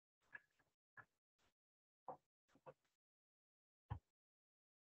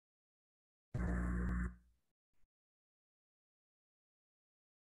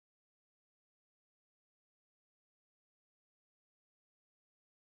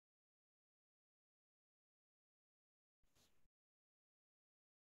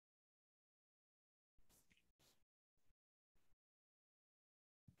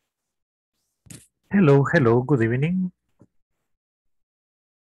Hello, hello, good evening.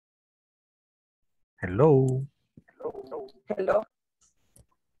 Hello. Hello.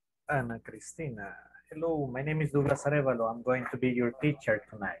 Ana Cristina. Hello, my name is Douglas Arevalo. I'm going to be your teacher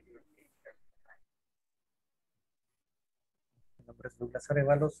tonight. Mi nombre es Douglas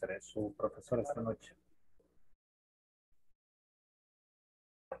Arevalo, seré su profesor esta noche.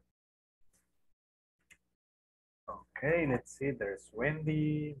 Okay, let's see. There's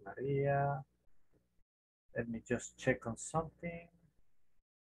Wendy, Maria. Let me just check on something.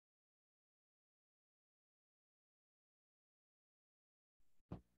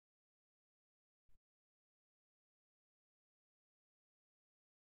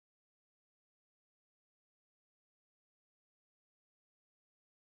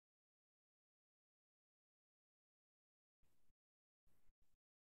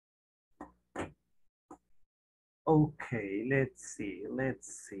 Okay, let's see.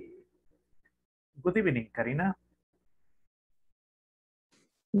 Good evening, Karina.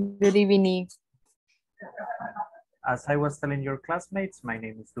 Good evening. As I was telling your classmates, my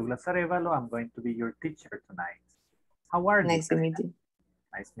name is Douglas Arevalo. I'm going to be your teacher tonight. How are you? Nice to meet you.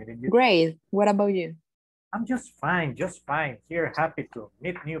 Nice meeting you. Great. What about you? I'm just fine. Here, happy to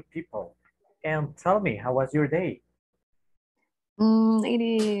meet new people. And tell me, how was your day? It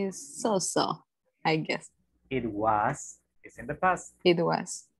is so, I guess. It was. It's in the past. It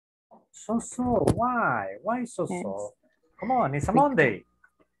was. So. Why? Why so? Yes. Come on, it's a Monday.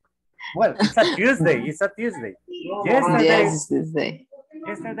 Well, it's a Tuesday. It's a Tuesday. Yesterday, Yes, it's this day.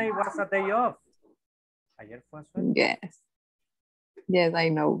 yesterday was a day off. Ayer fue suerte. Yes. Yes, I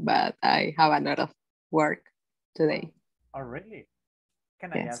know, but I have a lot of work today. Oh, really?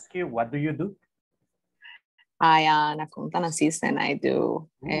 Can I Yes. ask you, what do you do? I am an accountant assistant. I do.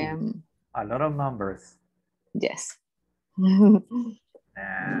 A lot of numbers. Yes.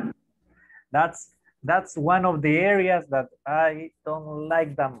 And that's one of the areas that I don't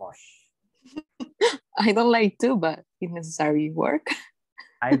like that much. I don't like to, but it's necessary work.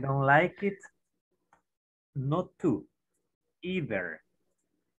 I don't like it not to either.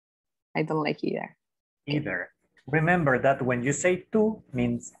 I don't like either. Either. Remember that when you say to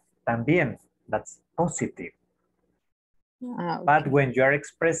means también, that's positive. Okay. But when you are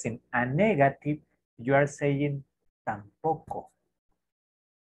expressing a negative, you are saying tampoco.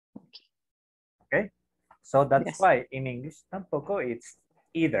 Okay? So that's Yes. why in English, tampoco, it's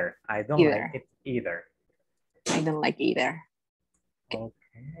either. I don't Either. like it either. I don't like either.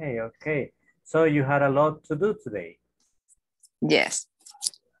 Okay. So you had a lot to do today. Yes.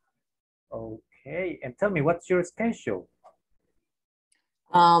 Okay, and tell me, what's your schedule?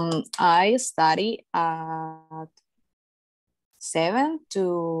 I study at 7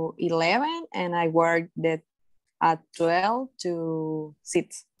 to 11 and I work at 12 to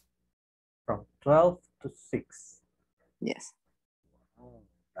 6. From 12 to 6. Yes. Oh,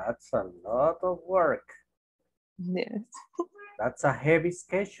 that's a lot of work. Yes. That's a heavy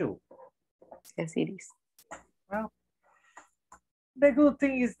schedule. Yes, it is. Well, the good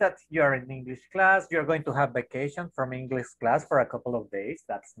thing is that you're in English class. You're going to have vacation from English class for a couple of days.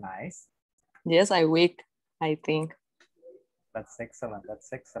 That's nice. Yes, I week, I think. That's excellent.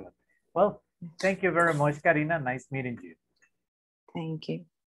 That's excellent. Well, thank you very much, Karina. Nice meeting you. Thank you.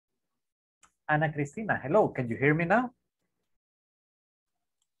 Ana Cristina, hello. Can you hear me now?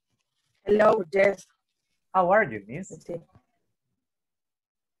 Hello, yes. How are you, miss?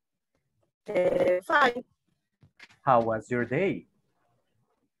 Fine. How was your day?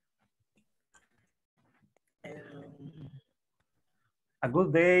 A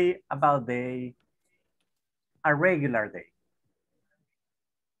good day, a bad day, a regular day.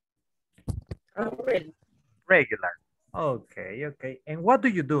 Really? Regular. Okay. And what do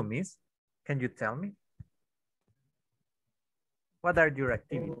you do, miss? Can you tell me? What are your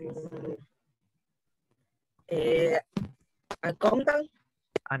activities? Accountant.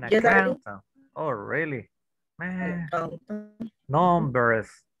 An Generally. accountant. Oh, really? Man, Accountant. numbers.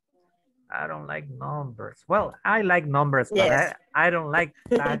 I don't like numbers. Well, I like numbers, but Yes. I don't like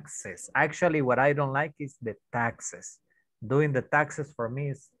taxes. Actually, what I don't like is the taxes. Doing the taxes for me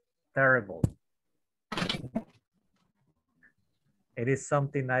is terrible. It is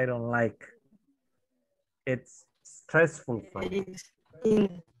something I don't like. It's stressful for me.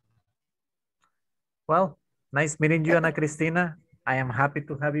 Well, nice meeting you, Ana Cristina. I am happy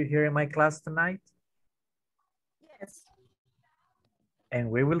to have you here in my class tonight. Yes. And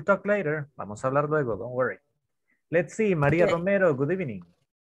we will talk later. Vamos a hablar luego, don't worry. Let's see, Maria Romero, good evening.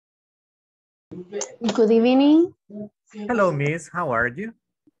 Good evening. Hello, miss. How are you?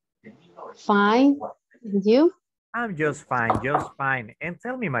 Fine. And you? I'm just fine, just fine. And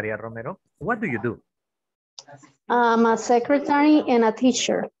tell me, Maria Romero, what do you do? I'm a secretary and a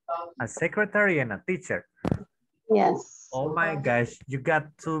teacher. A secretary and a teacher. Yes. Oh my gosh, you got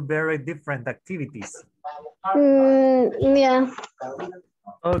two very different activities. Yeah.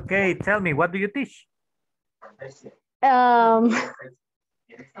 Okay, tell me, what do you teach? A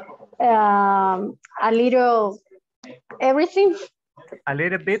little everything. A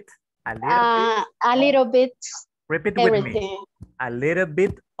little bit, A little bit repeat with everything. me. A little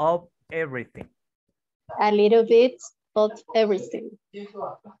bit of everything. A little bit of everything.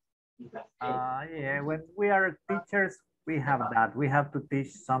 Yeah, when we are teachers, we have that. We have to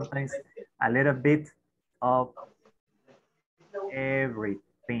teach sometimes a little bit of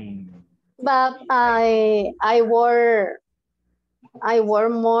everything. But I work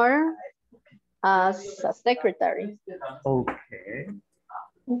more as a secretary. Okay.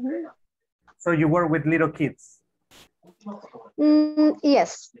 Mm-hmm. So you work with little kids?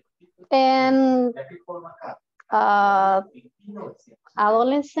 Yes. And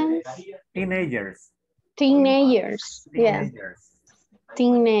adolescents. Teenagers. Teenagers. Yeah.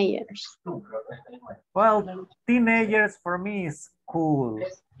 Teenagers. Well, teenagers for me is cool.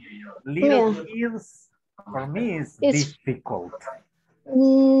 Little kids for me is difficult.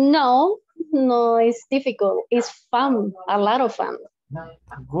 No, it's difficult. It's fun, a lot of fun.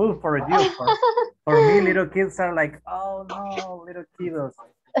 Good for you. For me, little kids are like, oh no, little kiddos.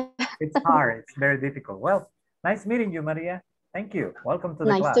 It's hard. It's very difficult. Well, nice meeting you, Maria. Thank you. Welcome to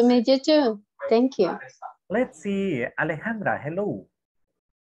the class. Nice to meet you too. Thank you. Let's see. Alejandra, hello.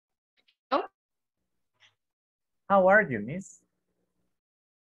 Hello. How are you, miss?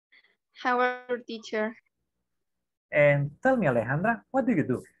 How are you, teacher? And tell me, Alejandra, what do you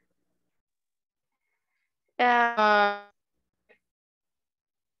do? I'm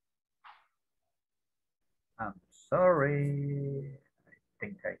sorry. I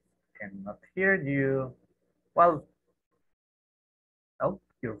think I cannot hear you. Well, oh,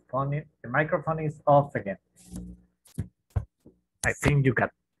 your microphone is off again. I think you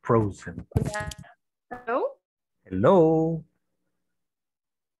got frozen. Hello? Hello?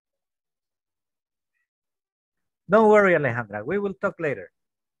 Don't worry, Alejandra. We will talk later.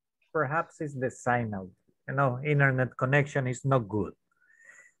 Perhaps it's the signal. You know, internet connection is not good.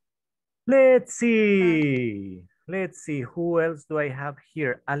 Let's see. Let's see. Who else do I have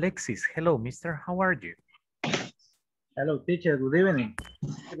here? Alexis. Hello, mister. How are you? Hello, teacher. Good evening.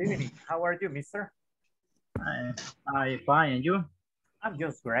 Good evening. How are you, mister? I'm fine. And you? I'm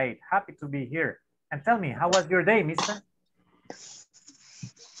just great. Happy to be here. And tell me, how was your day, mister?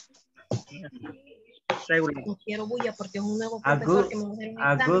 A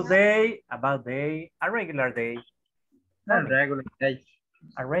good day, a bad day, a regular day. A regular day.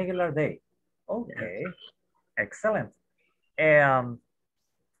 A regular day. Okay. Excellent.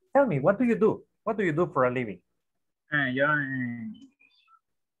 Tell me, what do you do? What do you do for a living? You're a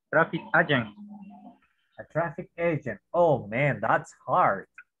traffic agent. A traffic agent. Oh man, that's hard.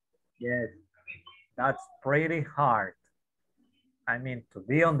 Yes. That's pretty hard. I mean, to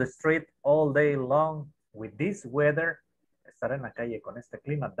be on the street all day long with this weather, estar en la calle con este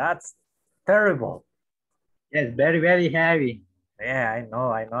clima, that's terrible. Yes, very, very heavy. Yeah, I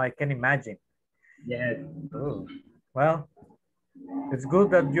know, I can imagine. Yes. Ooh. Well, it's good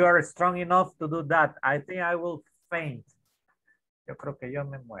that you are strong enough to do that. I think I will faint. Yo creo que yo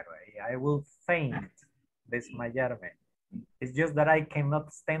me muero ahí. I will faint. Desmayarme. It's just that I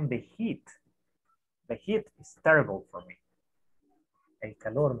cannot stand the heat. The heat is terrible for me. El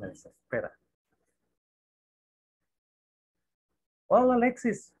calor me desespera. Well,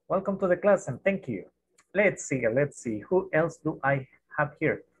 Alexis, welcome to the class and thank you. Let's see. Who else do I have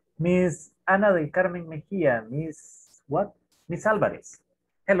here? Miss Ana del Carmen Mejia, Miss what? Miss Alvarez.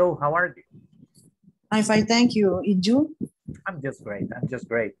 Hello, how are you? I'm fine, thank you. And you? I'm just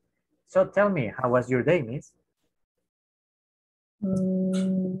great. So tell me, how was your day, Miss?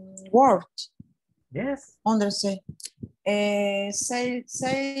 Worked. Yes. Understand. Sales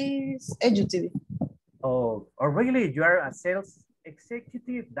executive. Oh, really? You are a sales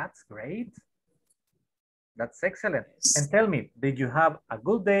executive? That's great. That's excellent. And tell me, did you have a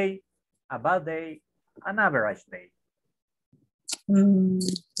good day, a bad day, an average day?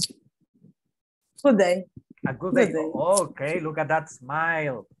 Good day. A good day. Good day. Okay, look at that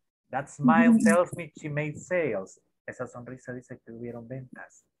smile. That smile tells me she made sales. Esa sonrisa dice que hubieron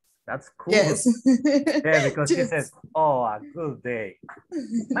ventas. That's cool. Yes. Yeah, because she says, oh, a good day.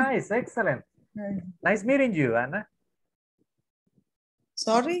 Nice, excellent. Nice meeting you, Ana.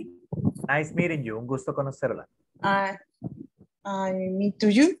 Sorry? Nice meeting you. Un gusto conocerla. I meet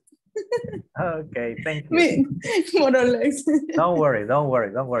to you. Okay, thank you. Me, more or less. Don't worry, don't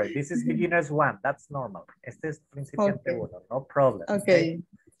worry, don't worry. This is beginners one. That's normal. Este es principiante Okay. uno. No problem. Okay.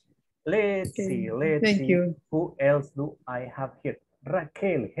 Let's Okay. see. Let's Thank see. you. Who else do I have here?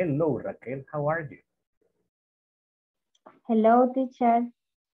 Raquel. Hello, Raquel. How are you? Hello, teacher.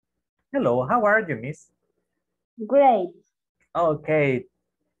 Hello. How are you, miss? Great. Okay.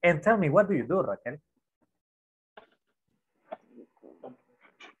 And tell me, what do you do, Raquel?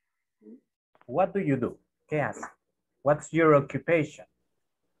 What do you do? ¿Qué haces? What's your occupation?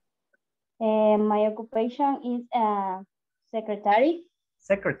 My occupation is secretary.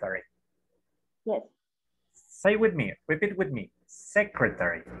 Secretary. Yes, Say with me. Repeat with me.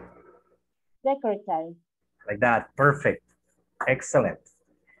 Secretary. secretary. Like that. Perfect. Excellent.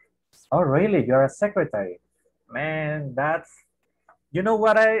 Oh, really? You're a secretary. Man, that's, you know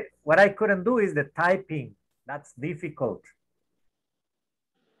what I couldn't do is the typing. That's difficult.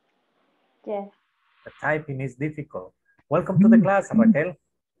 Yes. The typing is difficult. Welcome to the class, Raquel.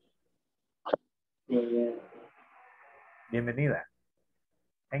 Bienvenida.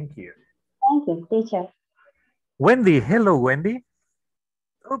 Thank you. Thank you, teacher. Wendy, hello, Wendy.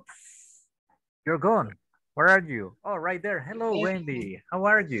 Oops, you're gone. Where are you? Oh, right there. Hello, Wendy. How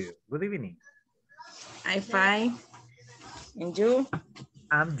are you? Good evening. I'm fine. And you?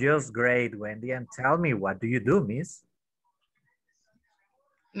 I'm just great, Wendy. And tell me, what do you do, miss?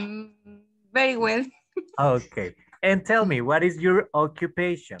 Very well. Okay. And tell me, what is your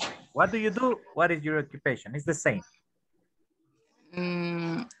occupation? What do you do? What is your occupation? It's the same.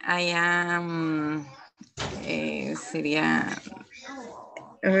 I am, sería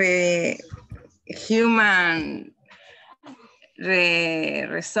human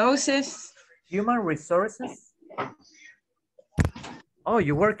resources. Human resources? Oh,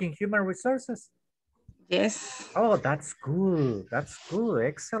 you work in human resources? Yes. Oh, that's cool. That's cool.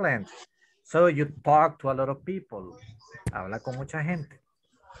 Excellent. So you talk to a lot of people. Habla con mucha gente.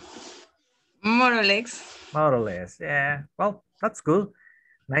 More or less. More or less. Yeah. Well, that's cool.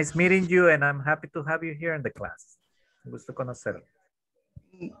 Nice meeting you, and I'm happy to have you here in the class. Gusto conocerlo.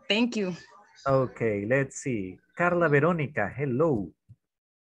 Thank you. Okay, let's see. Carla Verónica, hello.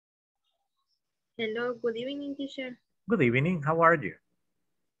 Hello, good evening, teacher. Good evening. How are you?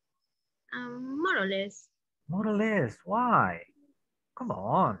 More or less. More or less. Why? Come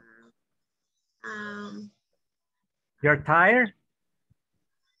on. You're tired?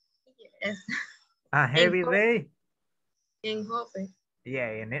 Yes. A heavy day? En hope. Yeah,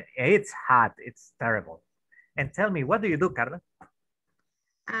 and it's hot. It's terrible. And tell me, what do you do, Carla?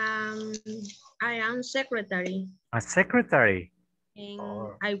 I am secretary. A secretary. And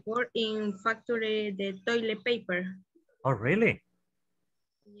Oh. I work in factory the toilet paper. Oh, really?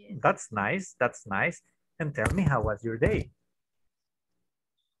 Yes. That's nice. That's nice. And tell me, how was your day?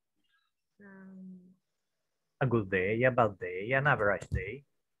 A good day, a bad day, an average day.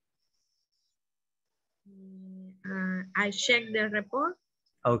 I check the report.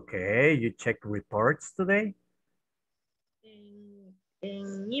 Okay, you check reports today?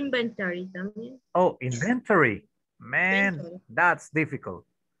 En inventory también. Oh, inventory. Man, Inventory. that's difficult.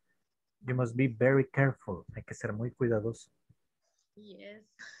 You must be very careful. Hay que ser muy cuidadoso. Yes.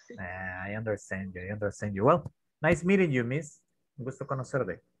 I understand you. I understand you. Well, nice meeting you, miss. Un gusto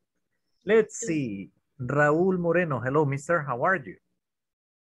conocerte. Let's see. Raúl Moreno. Hello, mister. How are you?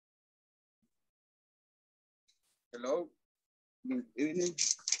 Hello. Good evening.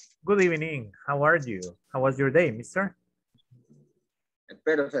 Good evening. How are you? How was your day, mister?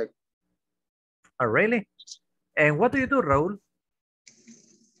 Perfect. Oh, really? And what do you do, Raúl?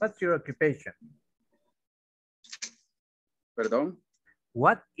 What's your occupation? Perdón.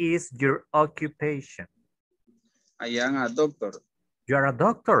 What is your occupation? I am a doctor. You are a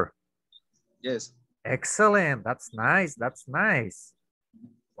doctor? Yes. Excellent. That's nice. That's nice.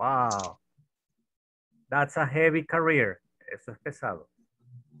 Wow. That's a heavy career. Eso es pesado.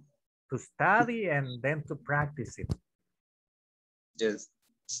 To study and then to practice it. Yes.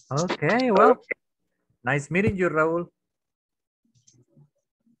 Okay, well, nice meeting you, Raúl.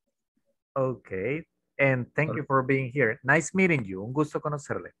 Okay, and thank you for being here. Nice meeting you. Un gusto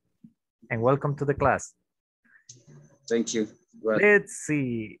conocerle. And welcome to the class. Thank you. Well, Let's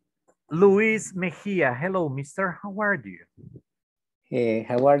see. Luis Mejia. Hello, mister. How are you? Hey,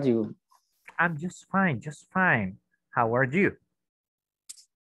 how are you? I'm just fine, just fine. How are you?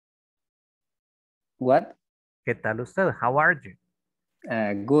 What? ¿Qué tal usted? How are you?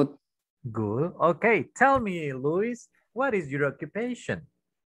 Good. Good. Okay, tell me, Luis, what is your occupation?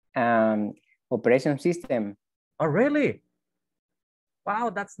 Operation system. Oh, really?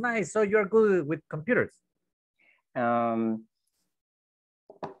 Wow, that's nice. So you're good with computers? For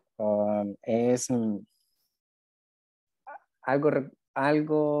Es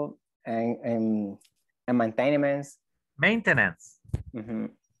algo en maintenance. Maintenance.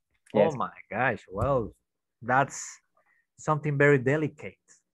 Mhm. Oh Yes. my gosh, well, that's something very delicate.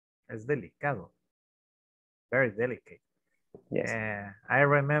 Es delicado. Very delicate. Yes. I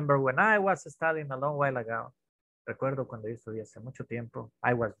remember when I was studying a long while ago. Recuerdo cuando yo estudié hace mucho tiempo.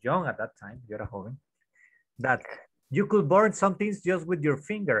 I was young at that time. Yo era joven. That you could burn some things just with your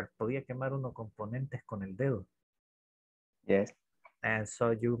finger. Podía quemar unos componentes con el dedo. Yes. And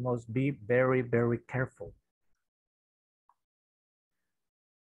so you must be very, very careful.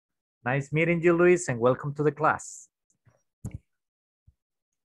 Nice meeting you, Luis, and welcome to the class.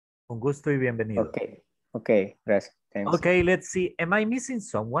 Un gusto y bienvenido. Okay. Okay. Gracias. Thanks. Okay, let's see. Am I missing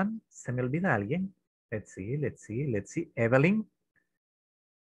someone? ¿Se me olvida alguien? Let's see, let's see, let's see. Evelyn?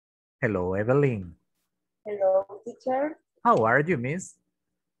 Hello, Evelyn. Hello, teacher. How are you, miss?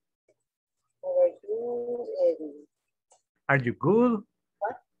 How are you? Are you good?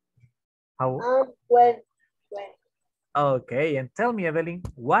 What? How? Well. Okay, and tell me, Evelyn,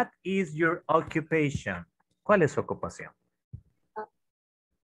 what is your occupation? ¿Cuál es su ocupación?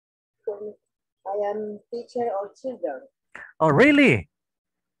 I am teacher of children. Oh, really?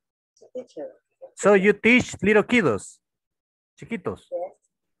 Teacher. So you teach little kiddos? Chiquitos? Yes.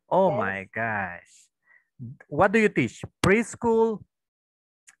 Oh Yes. my gosh. What do you teach? Preschool?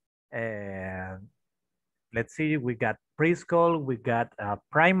 Let's see, we got preschool, we got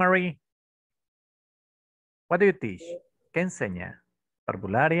primary. What do you teach? ¿Qué enseña?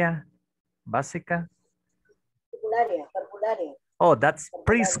 ¿Parvularia? ¿Básica? Parvularia. Oh, that's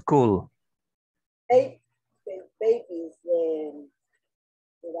preschool. Babies de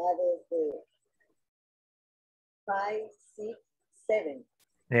edades de 5, 6, 7.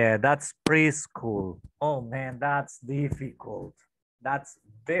 Yeah, that's preschool. Oh man, that's difficult. That's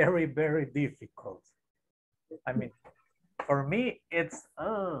very, very difficult. I mean, for me, it's,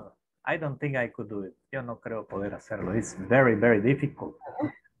 I don't think I could do it. Yo no creo poder hacerlo. It's very, very difficult.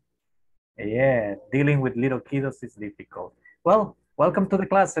 Yeah, dealing with little kiddos is difficult. Well, welcome to the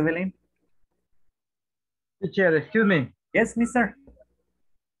class, Evelyn. Teacher, excuse me. Yes, mister.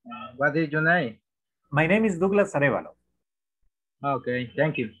 What is your name? My name is Douglas Arevalo. Okay,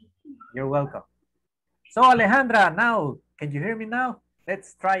 thank you. You're welcome. So, Alejandra, now, can you hear me now?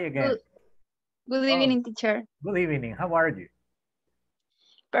 Let's try again. Good evening, teacher. Good evening. How are you?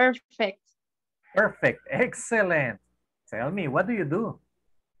 Perfect. Perfect. Excellent. Tell me, what do you do?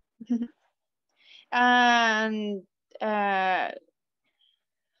 And I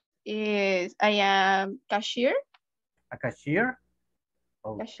am cashier. A cashier?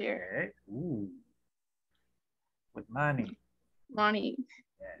 Okay. Cashier. Ooh. With money. Money.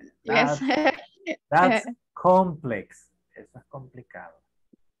 Yeah, Yes. That's complex. Eso es complicado.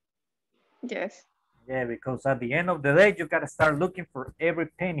 Yes. Yeah, because at the end of the day, you gotta start looking for every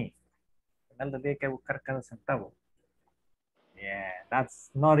penny. Al final del día hay que buscar cada centavo. Yeah, that's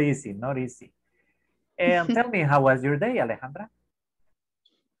not easy, not easy. And tell me, how was your day, Alejandra?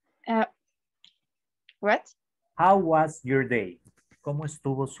 What? How was your day? ¿Cómo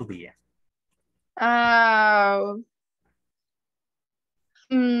estuvo su día?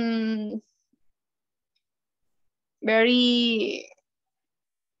 Very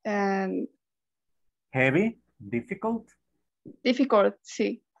heavy, difficult? Difficult,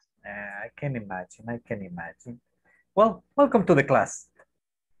 sí. I can imagine, I can imagine. Well, welcome to the class.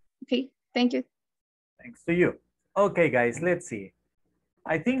 Okay, thank you. Thanks to you. Okay, guys, let's see.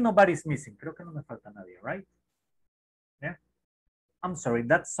 I think nobody's missing. Creo que no me falta nadie, right? Yeah. I'm sorry,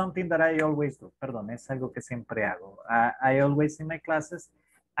 that's something that I always do. Perdón, es algo que siempre hago. I always, in my classes,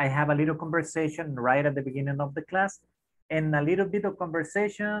 I have a little conversation right at the beginning of the class and a little bit of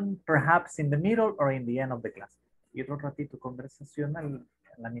conversation perhaps in the middle or in the end of the class. Y otro ratito conversación a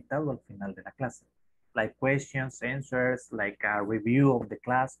la mitad o al final de la clase. Like questions, answers, like a review of the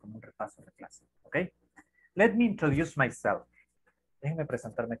class, como un repaso de clase. Okay? Let me introduce myself. Déjenme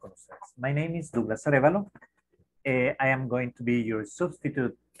presentarme con ustedes. My name is Douglas Arevalo. I am going to be your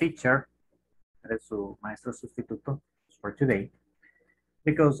substitute teacher, su maestro sustituto for today,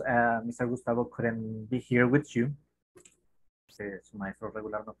 because Mr. Gustavo couldn't be here with you. Su maestro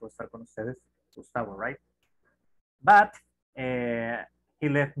regular no pudo estar con ustedes, Gustavo, right? But he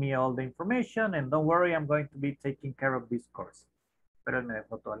left me all the information, and don't worry, I'm going to be taking care of this course. Pero él me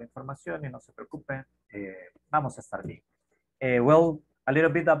dejó toda la información y no se preocupen, vamos a estar bien. Well, a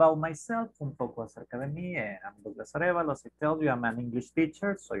little bit about myself, un poco acerca de mí. I'm Douglas Arevalo, as I tell you, I'm an English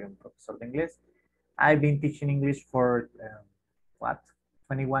teacher, soy un profesor de inglés. I've been teaching English for,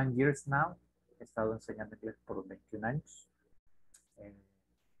 21 years now. He estado enseñando inglés por 21 años.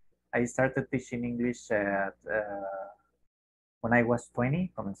 I started teaching English at, when I was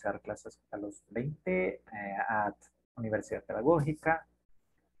 20. Comencé a dar clases a los 20 at Universidad Pedagógica.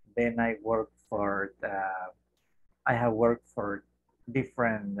 Then I worked for, I have worked for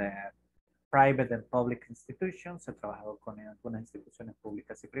different private and public institutions. He trabajado con algunas instituciones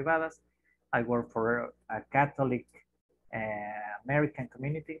públicas y privadas. I work for a Catholic American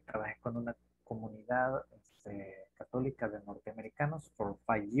community. Trabajé con una comunidad católica de norteamericanos for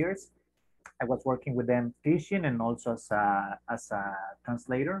 5 years. I was working with them teaching and also as a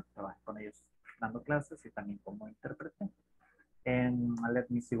translator. Trabajé con ellos dando clases y también como intérprete. And let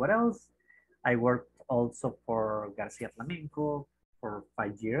me see what else. I worked also for García Flamenco for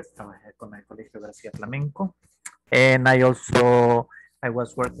 5 years. Trabajé con el Colegio García Flamenco. And I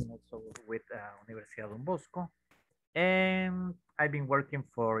was working also with Universidad Don Bosco. And I've been working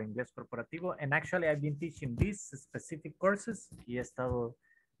for Inglés Corporativo. And actually I've been teaching these specific courses. Y he estado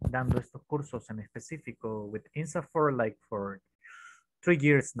dando estos cursos en específico with INSAFORP like for 3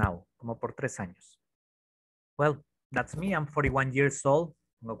 years now. Como por 3 años. Well, that's me. I'm 41 years old.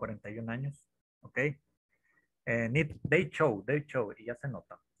 Tengo 41 años. Okay. And they show, y ya se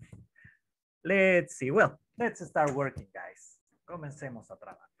nota. Let's see. Well, let's start working, guys. Comencemos a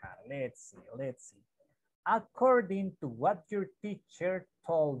trabajar. Let's see. According to what your teacher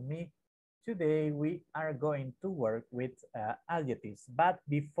told me, today we are going to work with adjectives. But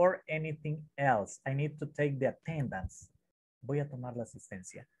before anything else, I need to take the attendance. Voy a tomar la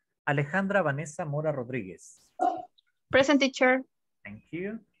asistencia. Alejandra Vanessa Mora Rodríguez. Present, teacher. Thank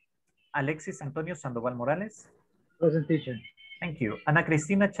you. Alexis Antonio Sandoval Morales. Present, teacher. Thank you. Ana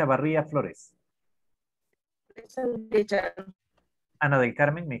Cristina Chavarría Flores. Present, teacher. Ana del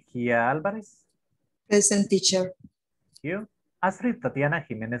Carmen Mejía Álvarez. Present, teacher. Thank you. Astrid Tatiana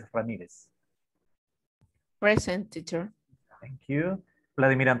Jiménez Ramírez. Present, teacher. Thank you.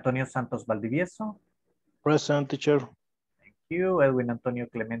 Vladimir Antonio Santos Valdivieso. Present, teacher. Thank you. Edwin Antonio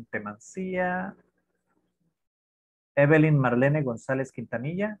Clemente Mancía. Evelyn Marlene González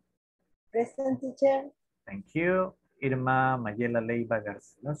Quintanilla. Present, teacher. Thank you. Irma Mayela Leiva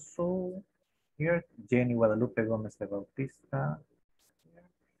Garcilaso. Here. Jenny Guadalupe Gómez de Bautista.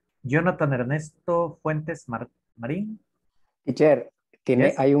 Jonathan Ernesto Fuentes Marín. Teacher,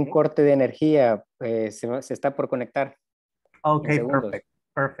 Yes. hay un corte de energía, se está por conectar. Ok, en segundos.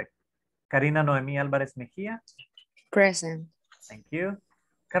 perfect. Karina Noemí Álvarez Mejía. Present. Thank you.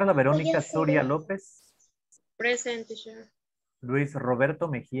 Carla Verónica Soria López. Present, teacher. Luis Roberto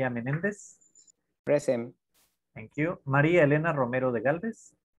Mejía Menéndez. Present. Thank you. María Elena Romero de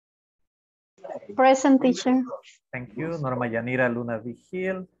Galvez. Present, teacher. Thank you. Norma Yanira Luna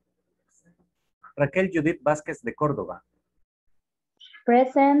Vigil. Raquel Judith Vázquez de Córdoba.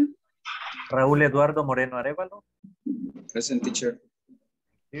 Present. Raúl Eduardo Moreno Arévalo. Present, teacher.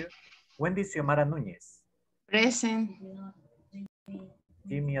 Thank you. Wendy Xiomara Núñez. Present.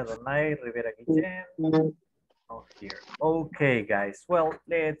 Jimmy Adonai Rivera Guillén. Oh, here. Okay, guys. Well,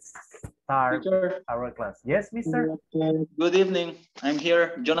 let's start our class. Yes, mister? Good evening. I'm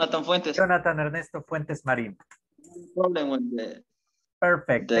here, Jonathan Fuentes. Jonathan Ernesto Fuentes Marín. Problem with the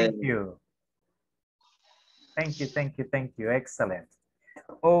Perfect. Thank you. Thank you. Excellent.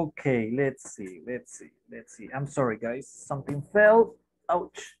 Okay, let's see. I'm sorry, guys. Something fell.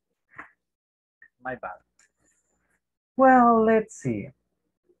 Ouch. My bad. Well, let's see.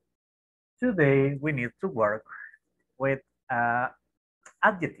 Today, we need to work with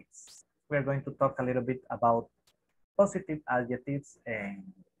adjectives. We're going to talk a little bit about positive adjectives and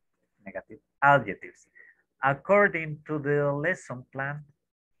negative adjectives. According to the lesson plan,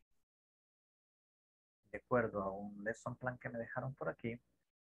 de acuerdo a un lesson plan que me dejaron por aquí,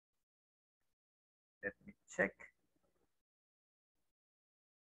 let me check.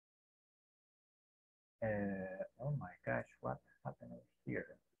 Oh my gosh, what happened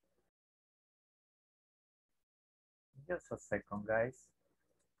here? Just a second, guys.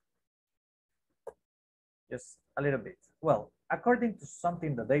 Just a little bit. Well, according to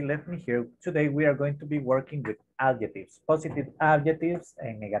something that they left me here, today we are going to be working with adjectives, positive adjectives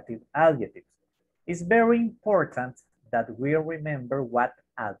and negative adjectives. It's very important that we remember what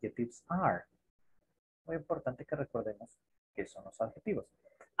adjectives are. Muy importante que recordemos qué son los adjetivos.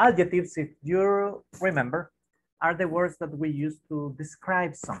 Adjectives, if you remember, are the words that we use to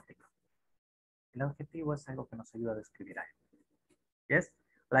describe something. El adjetivo es algo que nos ayuda a describir algo. Yes?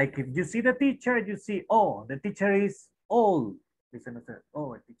 Like if you see the teacher, you see, oh, the teacher is old. Dicen ustedes,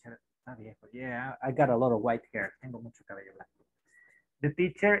 oh, el teacher está viejo. Yeah, I got a lot of white hair. Tengo mucho cabello blanco. The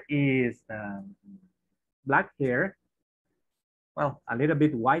teacher is black hair. Well, a little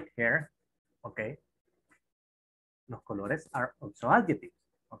bit white hair. Okay. Los colores are also adjectives.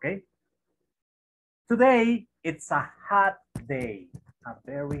 Okay? Today, it's a hot day. A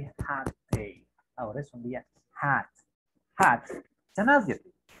very hot day. Ahora es un día hot. Hot. It's an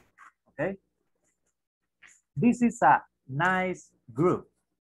adjective. Okay? This is a nice group.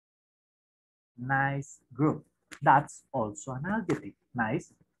 Nice group. That's also an adjective.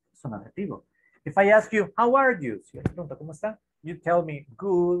 Nice es un adjetivo. If I ask you, how are you? Si yo te pregunto, ¿cómo está? You tell me,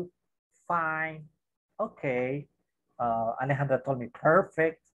 good, fine, okay. Alejandra told me,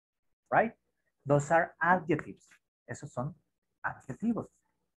 perfect, right? Those are adjectives. Esos son adjetivos.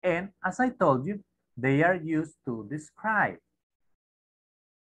 And as I told you, they are used to describe.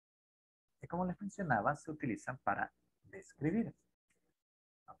 Y como les mencionaba, se utilizan para describir.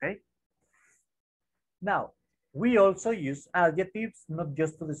 Okay? Now, we also use adjectives not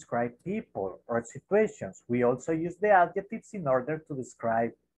just to describe people or situations. We also use the adjectives in order to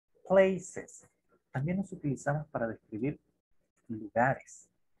describe places. También los utilizamos para describir lugares.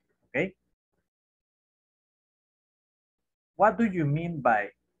 Okay? What do you mean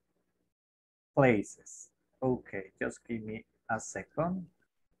by places? Okay, just give me a second.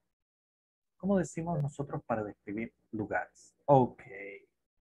 ¿Cómo decimos nosotros para describir lugares? Okay.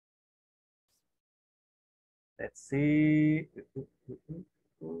 Let's see.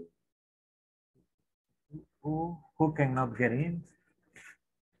 Who cannot get in?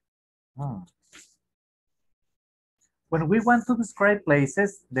 When we want to describe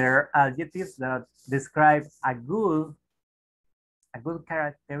places, there are adjectives that describe a good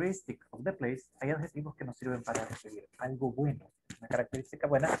characteristic of the place. Hay adjetivos que nos sirven para describir algo bueno, una característica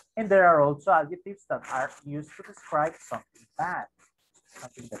buena. And there are also adjectives that are used to describe something bad,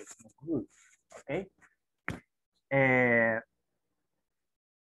 something that is not good. Okay?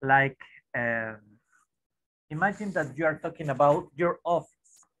 Imagine that you are talking about your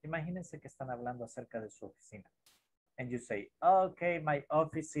office. Imagínense que están hablando acerca de su oficina. And you say, okay, my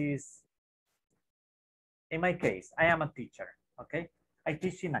office is, in my case, I am a teacher, okay? I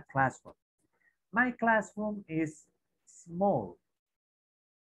teach in a classroom. My classroom is small,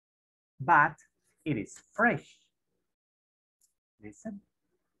 but it is fresh. Listen,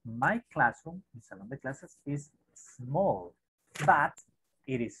 my classroom, mi salón de clases, is small, but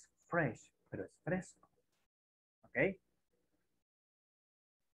it is fresh, pero es fresco, okay?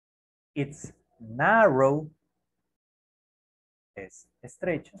 It's narrow, es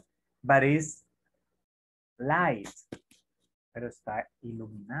estrecho, but it's light, pero está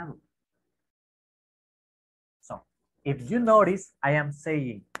iluminado. So, if you notice, I am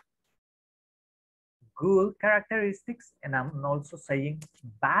saying good characteristics and I'm also saying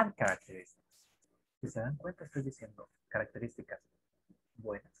bad characteristics. Si se dan cuenta, estoy diciendo características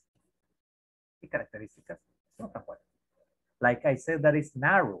buenas y características no tan buenas. Like I said, that is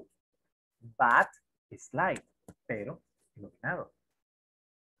narrow, but it's light, pero iluminado.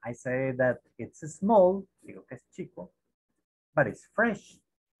 I say that it's small, digo que es chico, but it's fresh.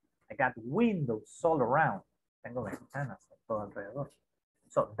 I got windows all around. Tengo ventanas todo alrededor.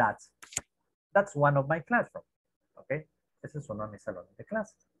 So that's one of my classrooms. Okay, ese es uno de mis salones de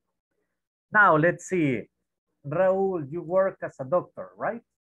clases. Now let's see. Raúl, you work as a doctor, right?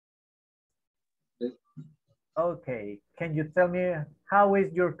 Yes. Okay, can you tell me how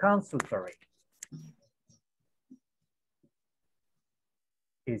is your consultory?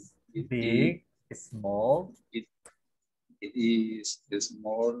 Is big, small? It is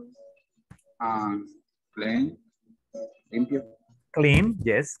small and clean. Limpio. Clean,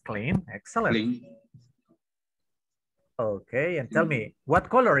 yes, clean, excellent. Clean. Okay, and tell me, what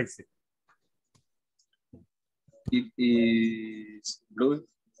color is it? It is blue.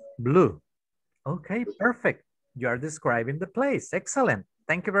 Blue. Okay, perfect. You are describing the place. Excellent.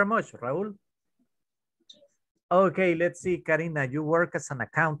 Thank you very much, Raúl. Okay, let's see, Karina, you work as an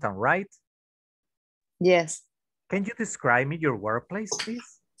accountant, right? Yes. Can you describe me your workplace,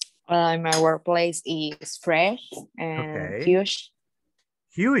 please? My workplace is fresh and huge.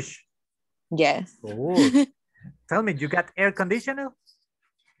 Huge? Yes. Oh. Tell me, you got air conditioner?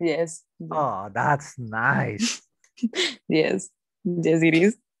 Yes. Oh, that's nice. Yes. Yes, it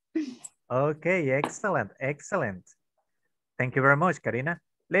is. Okay, excellent, excellent. Thank you very much, Karina.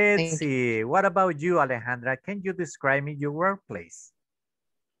 Let's see. What about you, Alejandra? Can you describe me your workplace?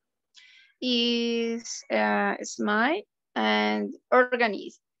 Is smart and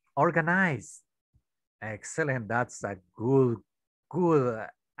organized. Organized. Excellent. That's a good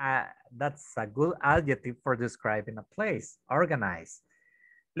adjective for describing a place. Organized.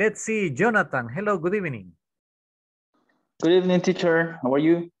 Let's see, Jonathan. Hello, good evening. Good evening, teacher. How are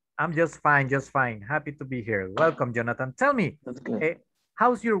you? I'm just fine, just fine. Happy to be here. Welcome, Jonathan. Tell me,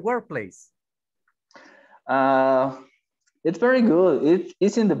 how's your workplace? It's very good.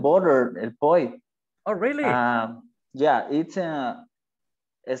 It's in the border, El Poi. Oh, really? Yeah, it's a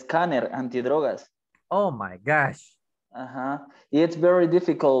scanner antidrogas. Oh my gosh. It's very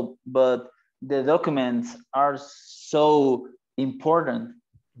difficult, but the documents are so important.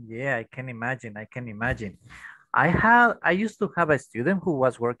 Yeah, I can imagine. I can imagine. I used to have a student who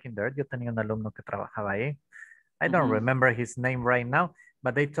was working there. Yo tenía un alumno que trabajaba ahí. I don't remember his name right now,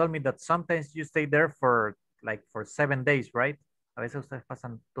 but they told me that sometimes you stay there for 7 days, right? A veces ustedes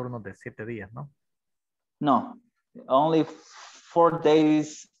pasan turnos de 7 días, ¿no? No, only 4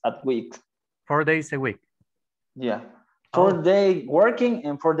 days a week. 4 days a week. Yeah, 4 day working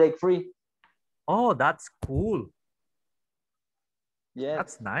and 4 day free. Oh, that's cool. Yeah,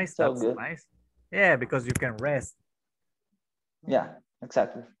 that's nice. So that's good. nice. Yeah, because you can rest. Yeah,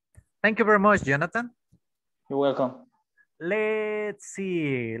 exactly. Thank you very much, Jonathan. You're welcome. Let's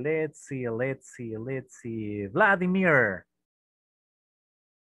see. Vladimir.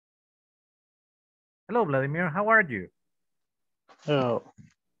 Hello, Vladimir. How are you?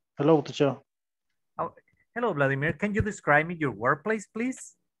 Hello, teacher. Oh, hello, Vladimir. Can you describe me your workplace,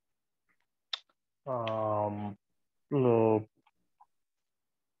 please?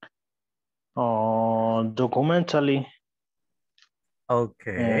 Documentally.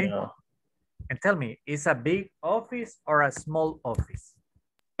 Okay. And tell me, is a big office or a small office?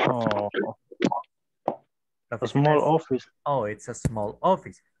 A small office. Oh, it's a small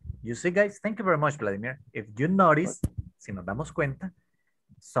office. You see, guys, thank you very much, Vladimir. If you notice, si nos damos cuenta,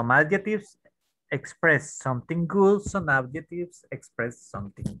 some adjectives express something good, some adjectives express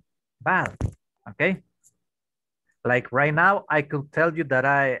something bad, okay? Like right now, I could tell you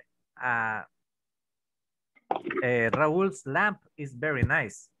that Raúl's lamp is very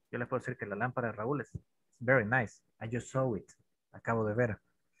nice. Yo les puedo decir que la lámpara de Raúl es very nice. I just saw it. Acabo de ver.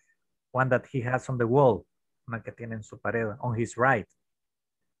 One that he has on the wall. Una que tiene en su pared, on his right.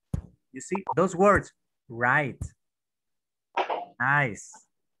 You see, those words, right, nice.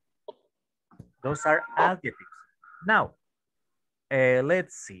 Those are adjectives. Now,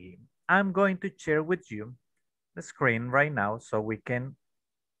 let's see. I'm going to share with you the screen right now so we can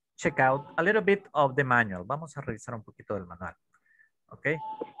check out a little bit of the manual. Vamos a revisar un poquito del manual. Okay,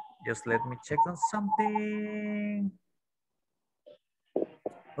 just let me check on something.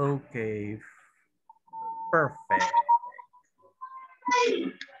 Okay, perfect.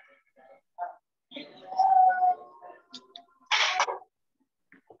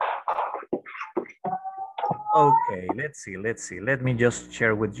 Okay, let's see. Let me just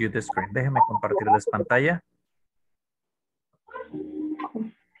share with you the screen. Déjeme compartirles pantalla.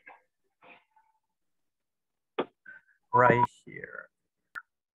 Right here.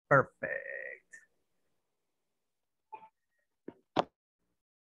 Perfect.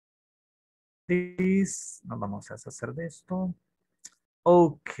 This, no vamos a hacer de esto.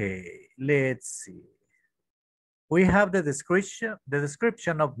 Okay, let's see. We have the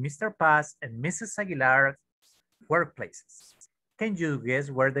description of Mr. Paz and Mrs. Aguilar's workplaces. Can you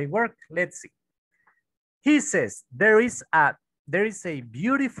guess where they work? Let's see. He says there is a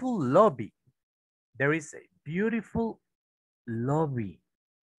beautiful lobby. There is a beautiful lobby.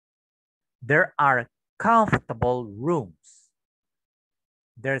 There are comfortable rooms.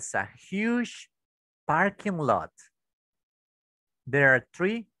 There's a huge parking lot. There are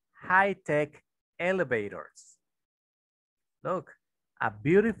 3 high-tech elevators. Look, a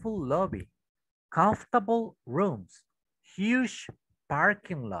beautiful lobby, comfortable rooms, huge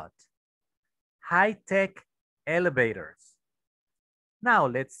parking lot, high-tech elevators. Now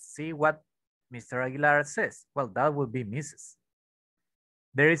let's see what Mr. Aguilar says. Well, that would be Mrs.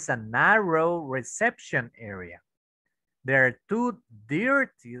 There is a narrow reception area. There are 2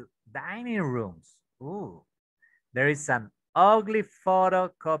 dirty dining rooms. Ooh. There is an ugly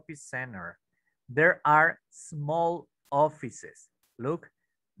photocopy center. There are small offices. Look,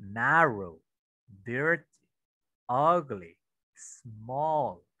 narrow, dirty, ugly,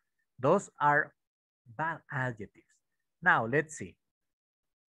 small. Those are bad adjectives. Now, let's see.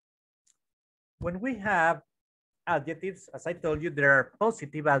 When we have adjectives, as I told you, there are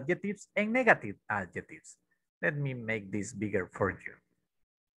positive adjectives and negative adjectives. Let me make this bigger for you.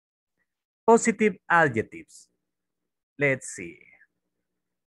 Positive adjectives. Let's see.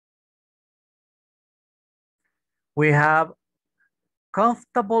 We have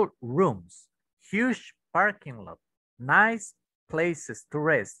comfortable rooms, huge parking lot, nice places to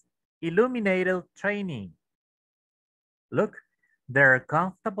rest, illuminated training. Look, there are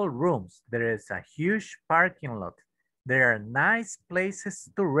comfortable rooms. There is a huge parking lot. There are nice places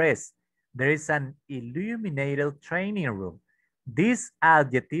to rest. There is an illuminated training room. These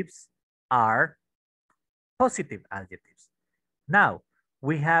adjectives are positive adjectives. Now,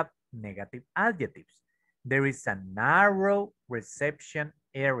 we have negative adjectives. There is a narrow reception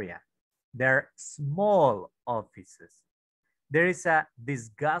area. There are small offices. There is a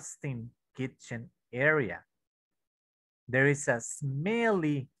disgusting kitchen area. There is a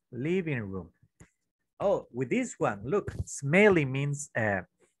smelly living room. Oh, with this one, look, smelly means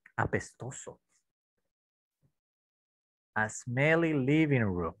apestoso. A smelly living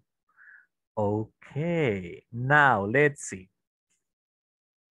room. Okay, now let's see.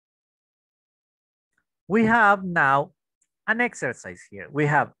 We have now an exercise here. We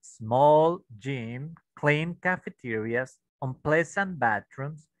have small gym, clean cafeterias, unpleasant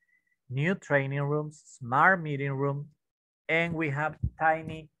bathrooms, new training rooms, smart meeting room, and we have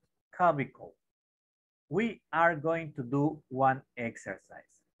tiny cubicle. We are going to do one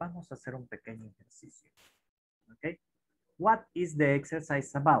exercise. Vamos a hacer un pequeño ejercicio. Okay? What is the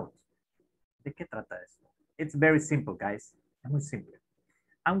exercise about? ¿De qué trata esto? It's very simple, guys. Es muy simple.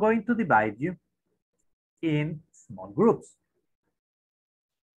 I'm going to divide you in small groups.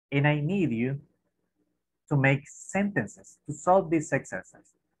 And I need you to make sentences to solve this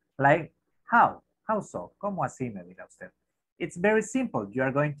exercise. Like, how? How so? ¿Cómo así, me dirá usted? It's very simple. You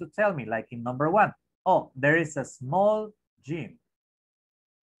are going to tell me, like in number 1. Oh, there is a small gym.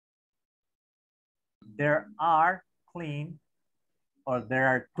 There are clean, or there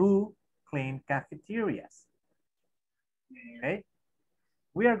are 2 clean cafeterias. Okay?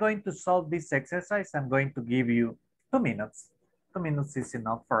 We are going to solve this exercise. I'm going to give you 2 minutes. 2 minutes is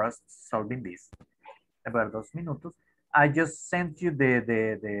enough for us solving this. About 2 minutos. I just sent you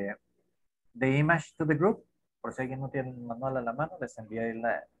the image to the group. Por si alguien no tiene el manual a la mano, les envié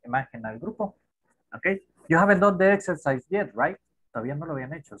la imagen al grupo. Okay? You haven't done the exercise yet, right? Todavía no lo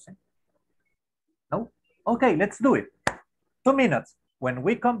habían hecho, ¿sí? No? Okay, let's do it. 2 minutes. When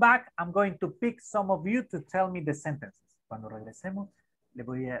we come back, I'm going to pick some of you to tell me the sentences. Cuando regresemos, le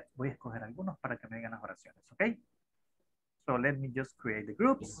voy a escoger algunos para que me digan las oraciones, okay? So let me just create the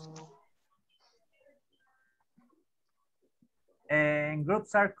groups. And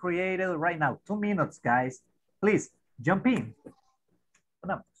groups are created right now. 2 minutes, guys. Please, jump in.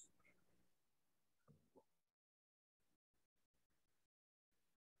 Vamos.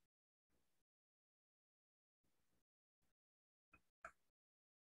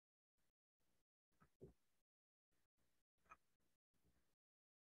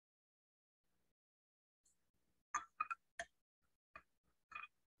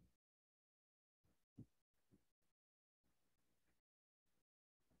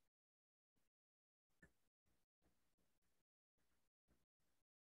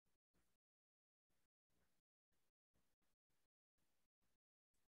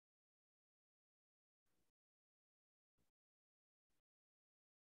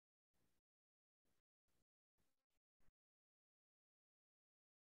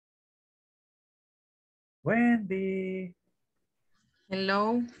 Wendy.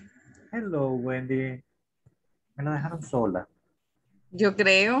 Hello. Hello, Wendy. Me la dejaron sola. Yo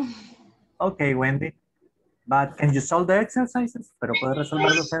creo. Okay, Wendy. But can you solve the exercises? ¿Pero puede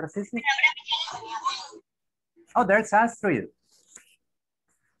resolver los ejercicios? Oh, there's Astrid.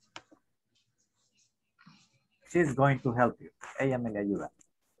 She's going to help you. Ella me le ayuda.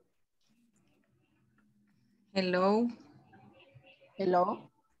 Hello. Hello.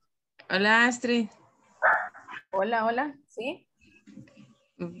 Hola, Astrid. Hola, hola. ¿Sí?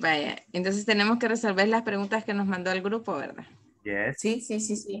 Vaya, entonces tenemos que resolver las preguntas que nos mandó el grupo, ¿verdad? Yes.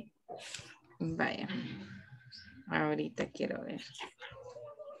 Sí. Vaya. Ahorita quiero ver.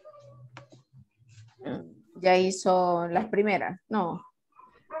 Ya hizo las primeras. No.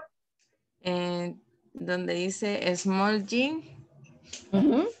 Donde dice small gym.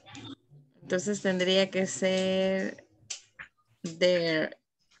 Entonces tendría que ser there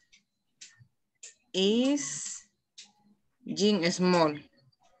is gym small.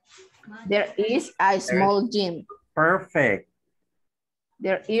 There is a small gym. Perfect.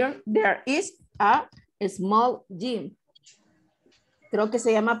 There is a small gym. Creo que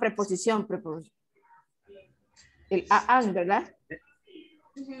se llama preposición. El an, ¿verdad?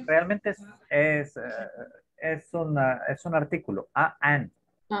 Realmente es un artículo. An.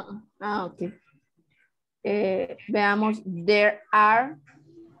 Ok. Veamos. There are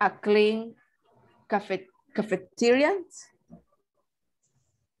a clean cafeterias.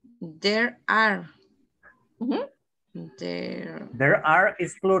 There are. There are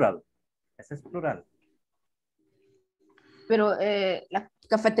is plural. Ese es plural. Pero la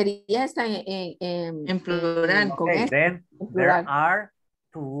cafetería está en plural. Okay, then there are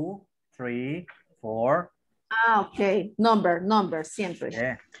 2, 3, 4. Ok. Number, siempre.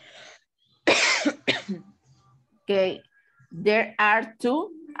 Yeah. Ok. There are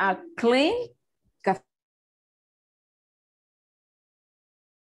two clean cafeterias.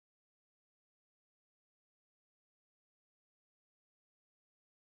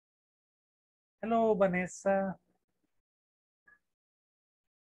 Hello, Vanessa.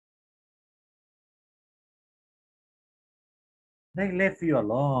 They left you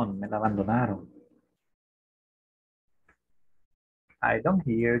alone. Me la abandonaron. I don't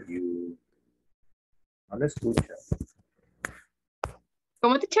hear you. No lo escucho.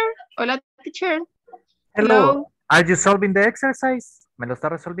 ¿Cómo, teacher? Hola, teacher. Hello. Are you solving the exercise? ¿Me lo está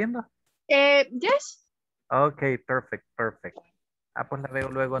resolviendo? Yes. Okay, perfect, perfect. Ah, pues la veo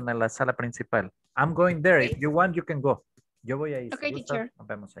luego en la sala principal. I'm going there. Okay. If you want, you can go. Yo voy ahí. Okay, Si gusta, teacher. nos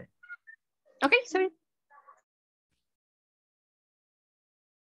vemos ahí. Okay, sorry.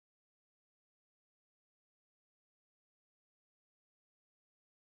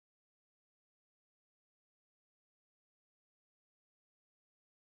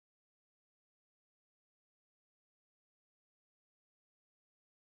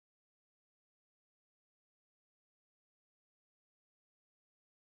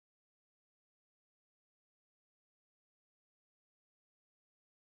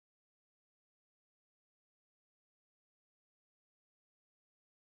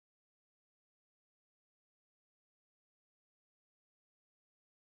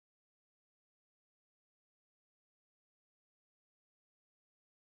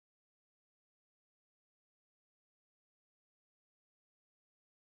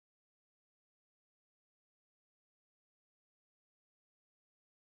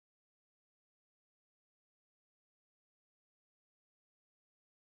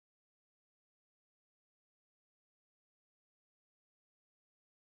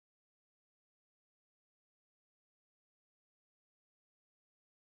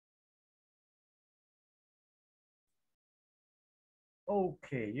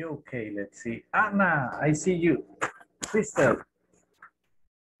 Okay, okay, let's see. Anna, I see you. Sister.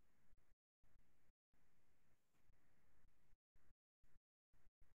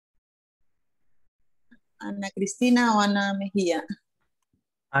 Ana Cristina o Ana Mejía.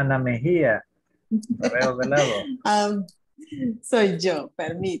 Ana Mejía. Lo veo de lado. Soy yo,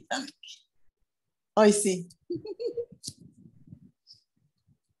 permítame. Hoy sí.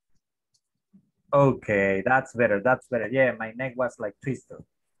 Okay, that's better, that's better. Yeah, my neck was like twisted.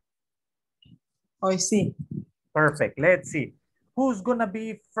 Hoy sí. Perfect, let's see. Who's gonna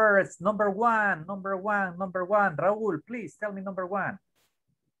be first? Number one, number one, number one. Raúl, please tell me number one.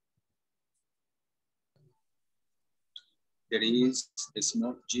 There is a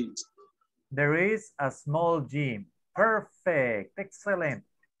small gym. There is a small gym. Perfect, excellent.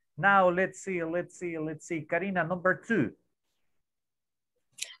 Now let's see, let's see, let's see. Karina, number two.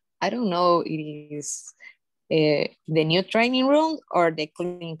 I don't know, it is the new training room or the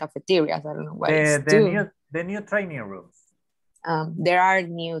clean cafeterias. I don't know what it's the new training rooms. There are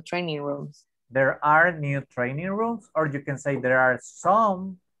new training rooms. There are new training rooms, or you can say there are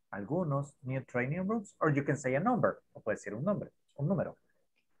some, algunos, new training rooms, or you can say a number, o puede ser un número.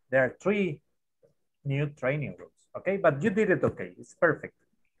 There are 3 new training rooms, okay? But you did it okay, it's perfect.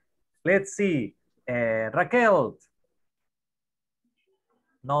 Let's see, Raquel.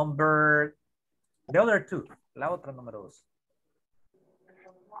 The other 2, la otra número 2.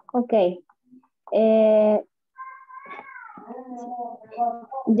 Okay.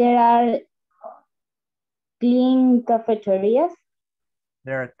 There are clean cafeterias.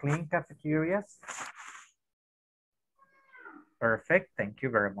 There are clean cafeterias. Perfect, thank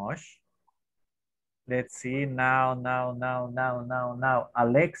you very much. Let's see now.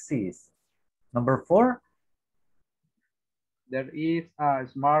 Alexis, number 4. There is a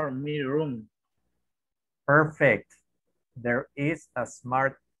smart meeting room. Perfect. There is a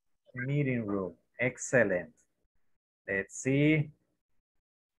smart meeting room. Excellent. Let's see.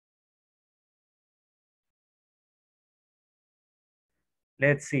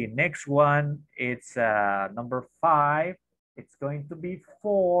 Let's see. Next one, it's number 5. It's going to be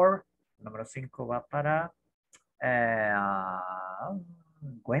 4. Número 5 va para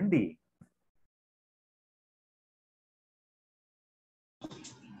Wendy.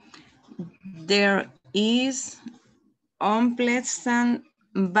 There is unpleasant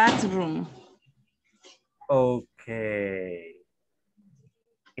bathroom. Okay.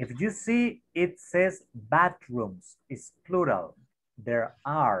 If you see, it says bathrooms. It's plural. There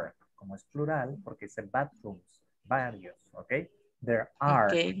are, como es plural, porque dice bathrooms, varios, okay? There are.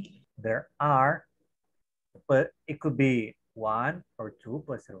 Okay. There are, but it could be 1 or 2,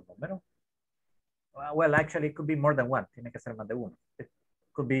 puede ser un número. Well, actually, it could be more than 1. Tiene que ser más de 1. It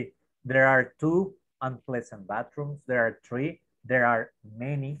could be, there are 2 unpleasant bathrooms. There are 3. There are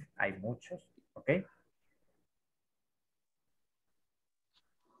many. Hay muchos. Okay.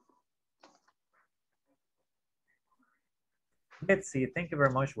 Let's see. Thank you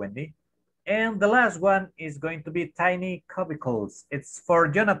very much, Wendy. And the last one is going to be tiny cubicles. It's for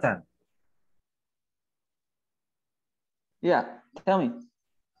Jonathan. Yeah, tell me.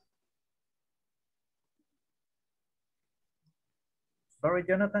 Sorry,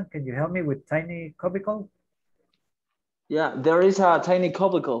 Jonathan, can you help me with tiny cubicle? Yeah, there is a tiny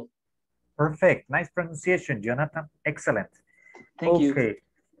cubicle. Perfect. Nice pronunciation, Jonathan. Excellent. Thank you. Okay.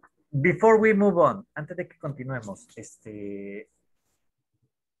 Before we move on, antes de que continuemos,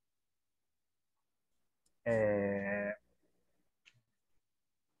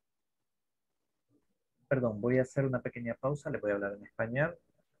 perdón, voy a hacer una pequeña pausa, le voy a hablar en español.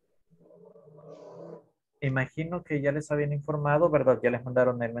 Imagino que ya les habían informado, ¿verdad? Ya les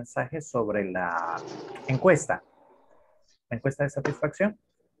mandaron el mensaje sobre la encuesta. ¿La encuesta de satisfacción?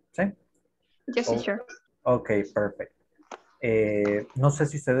 ¿Sí? Yes, teacher. Ok, perfecto. No sé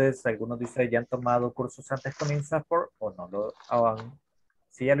si ustedes, algunos de ustedes ya han tomado cursos antes con INSAFORP o no lo han.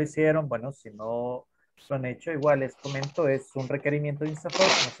 Si ya lo hicieron, bueno, si no lo han hecho, igual les comento, es un requerimiento de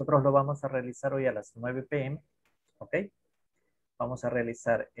INSAFORP. Nosotros lo vamos a realizar hoy a las 9 p.m. ¿Ok? Vamos a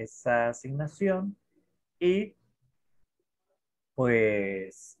realizar esa asignación y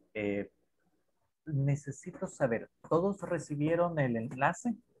pues necesito saber, ¿todos recibieron el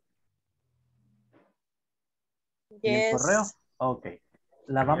enlace? ¿Y el correo? Ok.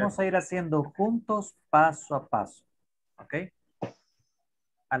 La vamos a ir haciendo juntos, paso a paso. ¿Ok?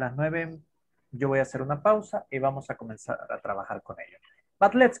 A las 9 yo voy a hacer una pausa y vamos a comenzar a trabajar con ello.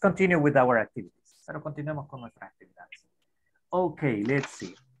 But let's continue with our activities. Pero continuemos con nuestras actividades. Ok, let's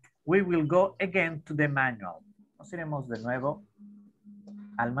see. We will go again to the manual. Nos iremos de nuevo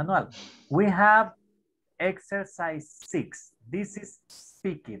al manual. We have exercise 6. This is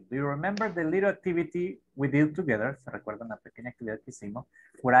speaking. Do you remember the little activity we did together? ¿Se recuerdan la pequeña actividad que hicimos?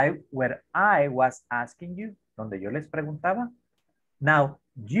 Where I was asking you, donde yo les preguntaba. Now,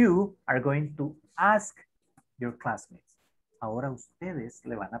 you are going to ask your classmates. Ahora ustedes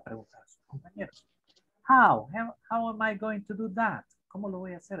le van a preguntar a sus compañeros. How am I going to do that? ¿Cómo lo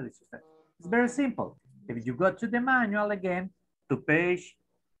voy a hacer? Dice usted. It's very simple. If you go to the manual again, to page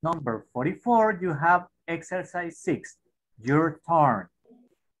number 44, you have exercise 6, your turn.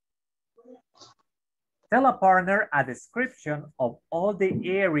 Tell a partner a description of all the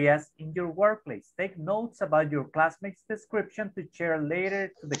areas in your workplace. Take notes about your classmates' description to share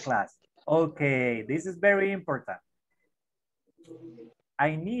later to the class. Okay, this is very important.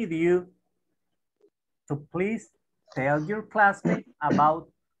 I need you to please tell your classmate about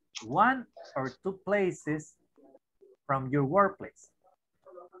 1 or 2 places from your workplace.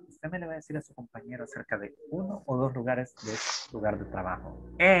 Usted me le va a decir a su compañero acerca de 1 o 2 lugares de su lugar de trabajo.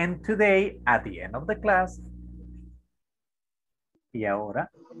 And today, at the end of the class, y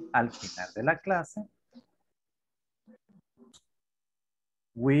ahora, al final de la clase,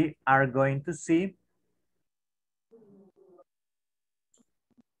 we are going to see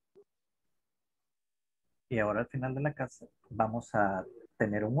y ahora al final de la clase vamos a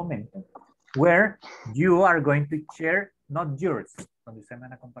tener un momento where you are going to share, not yours, donde ustedes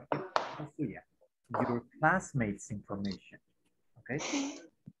van a compartir la suya, your classmates information, ¿ok?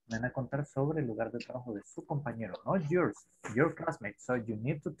 Van a contar sobre el lugar de trabajo de su compañero, not yours, your classmates, so you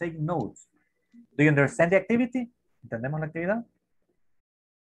need to take notes. Do you understand the activity? ¿Entendemos la actividad?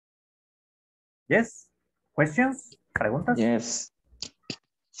 Yes? Questions? ¿Preguntas? Yes.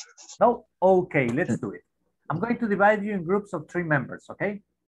 No? Okay, let's do it. I'm going to divide you in groups of 3 members, okay?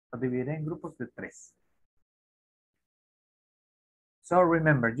 Lo dividiré en grupos de 3. So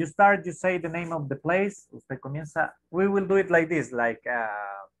remember, you start, you say the name of the place. Usted comienza, we will do it like this, like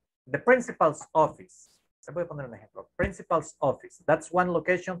the principal's office. Se puede poner un ejemplo. Principal's office. That's one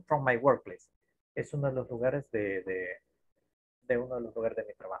location from my workplace. Es uno de los lugares de uno de los lugares de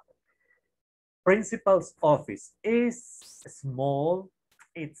mi trabajo. Principal's office is small.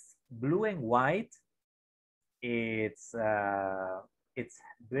 It's blue and white. It's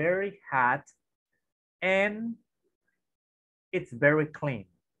very hot and it's very clean.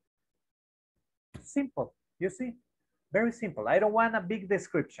 Simple, you see? Very simple. I don't want a big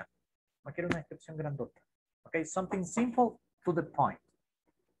description. No quiero una descripción grandota. Okay, something simple to the point.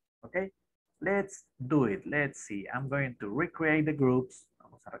 Okay, let's do it. Let's see. I'm going to recreate the groups.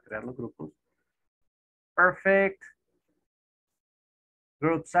 Vamos a recrear los grupos. Perfect.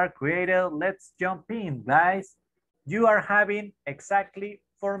 Groups are created. Let's jump in, guys. You are having exactly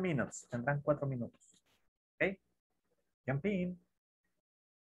 4 minutes. Tendrán 4 minutos. Okay, jump in.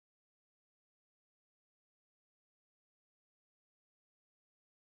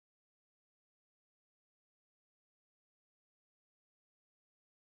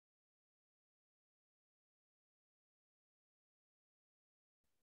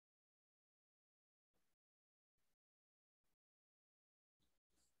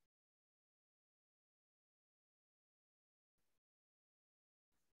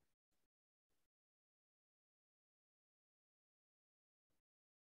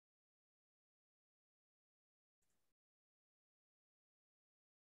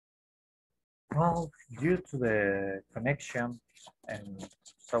 Well, due to the connection, and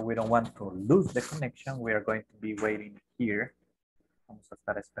so we don't want to lose the connection, we are going to be waiting here. Vamos a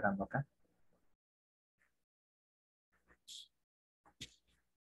estar esperando acá.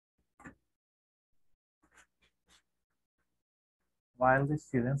 While the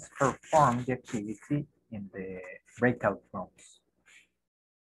students perform the activity in the breakout rooms.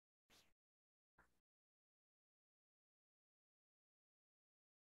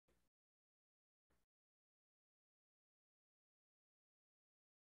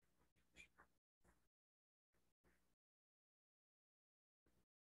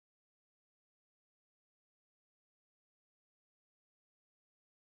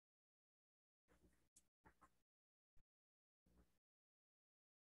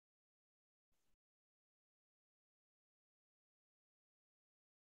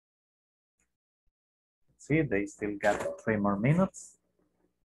 See, they still got 3 more minutes.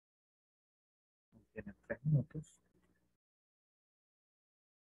 Tienen 3 minutos.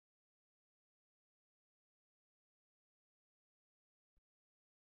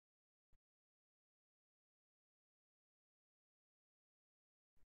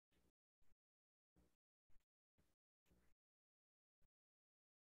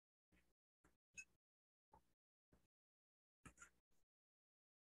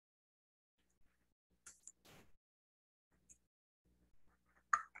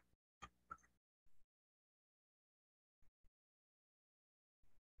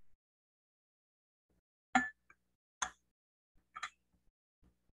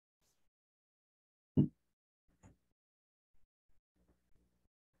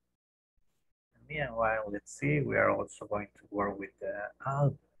 Meanwhile, let's see, we are also going to work with the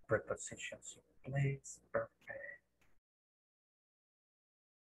all prepositions in place. Perfect.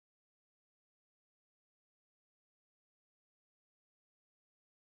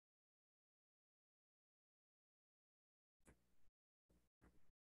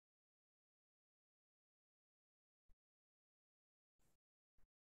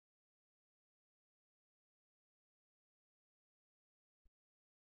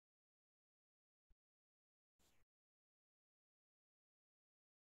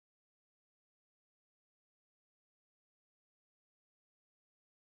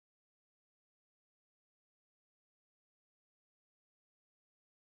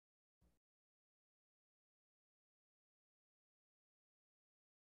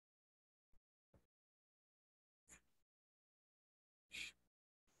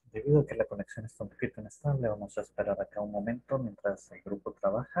 Debido a que la conexión está un poquito inestable, vamos a esperar acá un momento mientras el grupo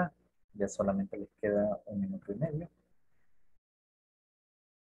trabaja. Ya solamente les queda 1 minuto y medio.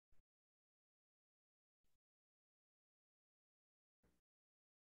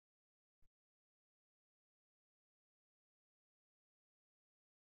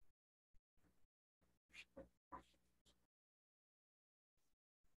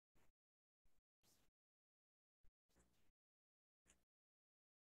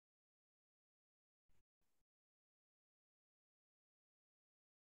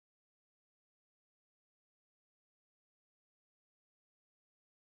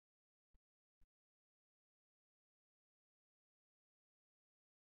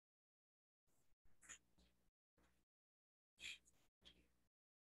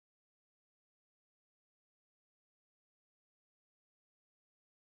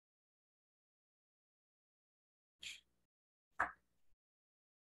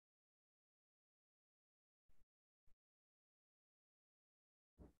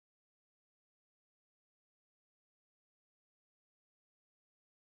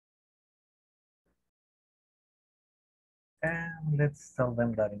 And let's tell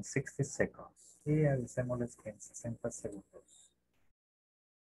them that in 60 seconds. Y avisémosles que en 60 segundos.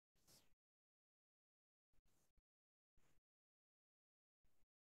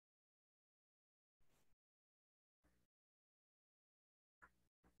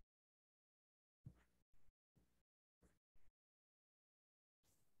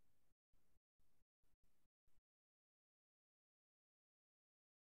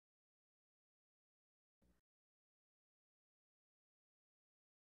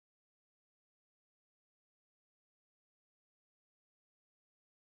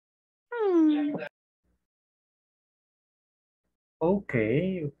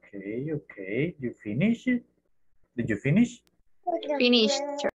 Okay. You finish it? Did you finish? Finished.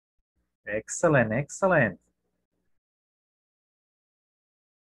 Excellent.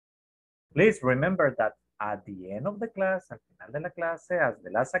 Please remember that at the end of the class, al final de la clase, as the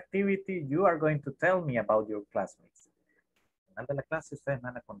last activity, you are going to tell me about your classmates. Al final de la clase, ustedes me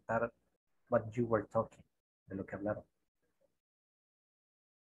van a contar what you were talking, de lo que hablaron.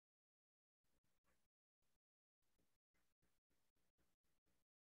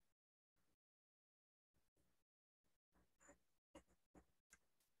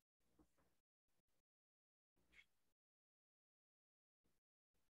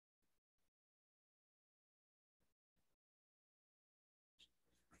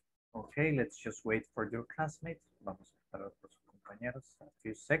 Okay, let's just wait for your classmates. Vamos a esperar por sus compañeros a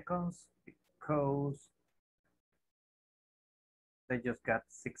few seconds because they just got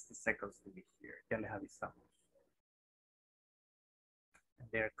 60 seconds to be here. Ya les avisamos. And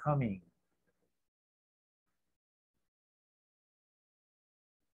they're coming.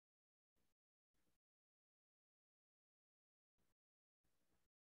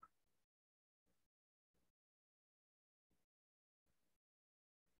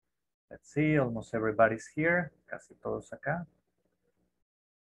 Let's see, almost everybody's here. Casi todos acá.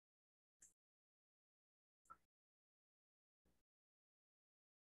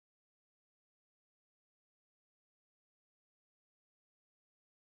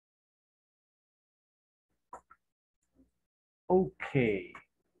 Okay.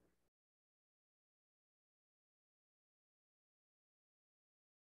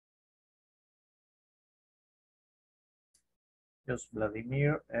 Just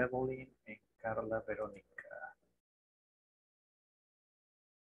Vladimir, Evelyn, and Carla Verónica.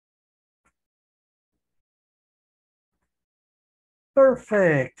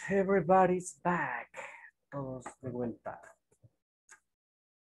 Perfect. Everybody's back. Todos de vuelta.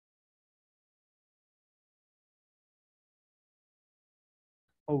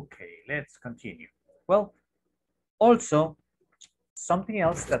 Okay, let's continue. Well, also, something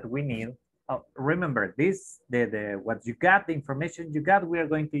else that we need. Remember this, what you got, the information you got, we are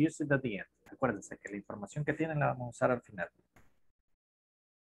going to use it at the end. Acuérdense que la información que tienen la vamos a usar al final.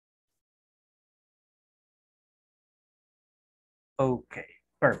 Okay,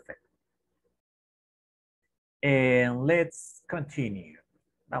 perfect. And let's continue.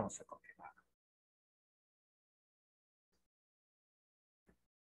 Vamos a continuar.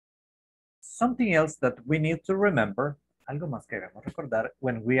 Something else that we need to remember, algo más que debemos recordar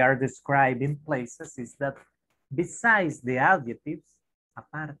when we are describing places is that besides the adjectives,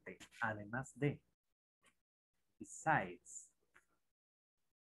 aparte, además de, besides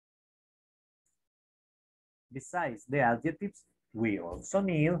the adjectives, we also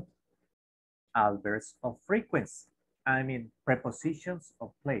need adverbs of frequency. I mean, prepositions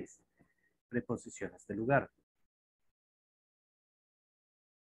of place. Preposiciones de lugar.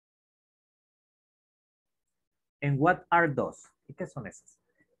 And what are those? ¿Y qué son esas?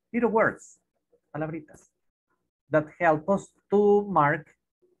 Little words, palabritas, that help us to mark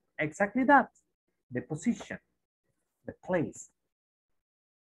exactly that. The position, the place.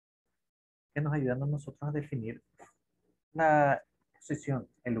 Que nos ayudan a nosotros a definir la posición,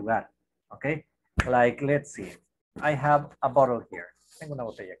 el lugar. Okay? Like, let's see. I have a bottle here. Tengo una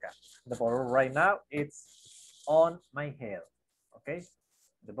botella acá. The bottle right now, it's on my head. Okay?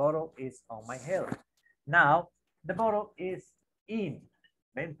 The bottle is on my head. Now, the bottle is in,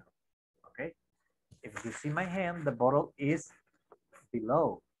 dentro. Okay? If you see my hand, the bottle is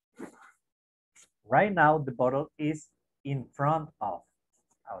below. Right now, the bottle is in front of.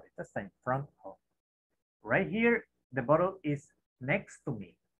 Ahorita está in front of. Right here, the bottle is next to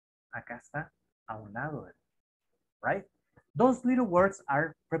me. Acá está a un lado de mí. Right? Those little words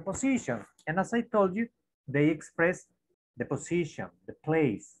are prepositions. And as I told you, they express the position, the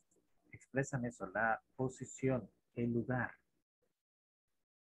place. Expresan eso, la posición, el lugar.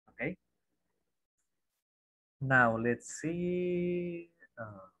 Okay? Now, let's see.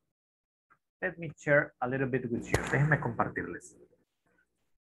 Let me share a little bit with you. Déjenme compartirles.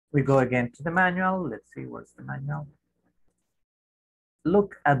 We go again to the manual. Let's see, where's the manual?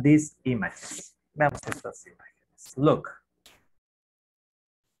 Look at these images. Veamos estas imágenes. Look.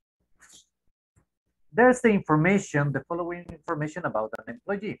 There's the information, the following information about an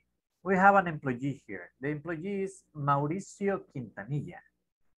employee. We have an employee here. The employee is Mauricio Quintanilla.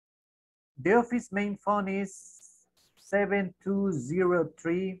 The office main phone is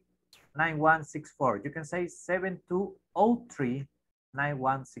 7203-9164. You can say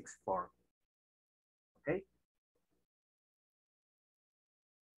 7203-9164. Okay.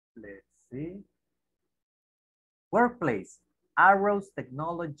 Let's see. Workplace, Arrows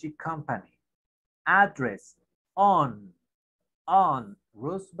Technology Company. Address, on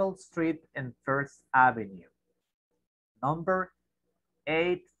Roosevelt Street and First Avenue. Number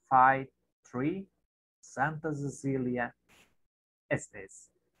 853, Santa Cecilia, ISSS.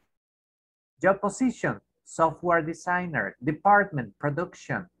 Job position, software designer, department,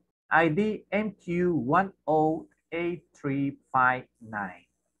 production, ID MQ108359.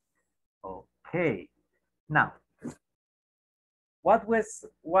 Okay, now,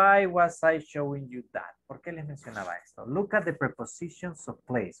 why was I showing you that? ¿Por qué les mencionaba esto? Look at the prepositions of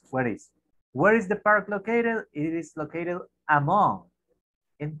place. Where is the park located? It is located among,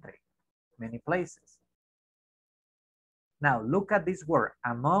 entre, many places. Now, look at this word,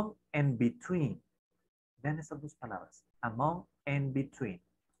 among and between. Vean esas dos palabras, among and between.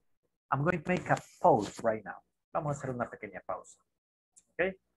 I'm going to make a pause right now. Vamos a hacer una pequeña pausa.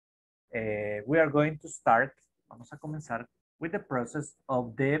 Okay? We are going to start, vamos a comenzar with the process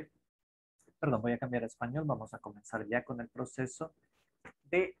of the, perdón, voy a cambiar a español, vamos a comenzar ya con el proceso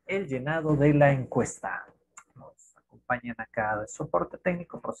de el llenado de la encuesta. Nos acompañan acá de soporte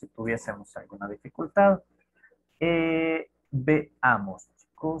técnico por si tuviésemos alguna dificultad. Veamos,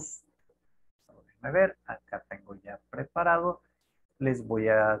 chicos. Déjenme ver, acá tengo ya preparado. Les voy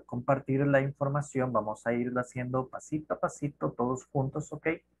a compartir la información. Vamos a irlo haciendo pasito a pasito, todos juntos, ¿ok?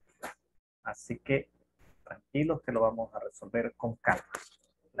 Así que tranquilos que lo vamos a resolver con calma.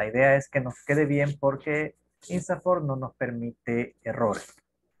 La idea es que nos quede bien porque INSAFORP no nos permite errores.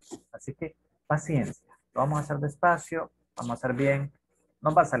 Así que paciencia. Lo vamos a hacer despacio, vamos a hacer bien.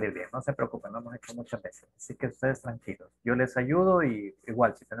 Nos va a salir bien, no se preocupen, lo hemos hecho muchas veces. Así que ustedes tranquilos. Yo les ayudo y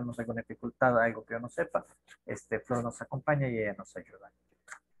igual si tenemos alguna dificultad, algo que yo no sepa, Flor nos acompaña y ella nos ayuda.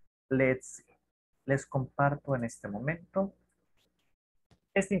 Les comparto en este momento.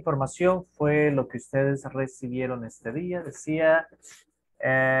 Esta información fue lo que ustedes recibieron este día. Decía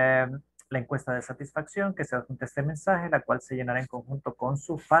la encuesta de satisfacción que se adjunta este mensaje, la cual se llenará en conjunto con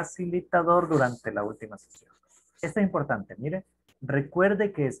su facilitador durante la última sesión. Esto es importante, mire.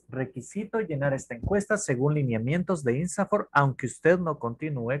 Recuerde que es requisito llenar esta encuesta según lineamientos de INSAFORP, aunque usted no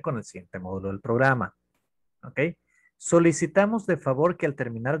continúe con el siguiente módulo del programa. ¿Ok? Solicitamos de favor que al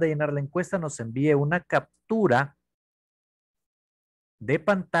terminar de llenar la encuesta nos envíe una captura de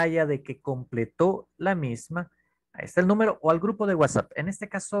pantalla de que completó la misma. Ahí está el número o al grupo de WhatsApp. En este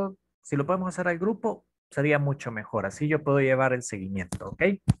caso, si lo podemos hacer al grupo, sería mucho mejor. Así yo puedo llevar el seguimiento, ¿ok?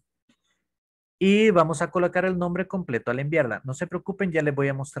 Y vamos a colocar el nombre completo al enviarla. No se preocupen, ya les voy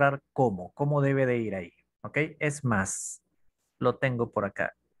a mostrar cómo debe de ir ahí, ¿ok? Es más, lo tengo por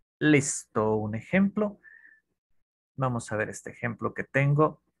acá. Listo, un ejemplo. Vamos a ver este ejemplo que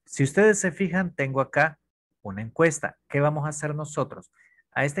tengo. Si ustedes se fijan, tengo acá una encuesta. ¿Qué vamos a hacer nosotros?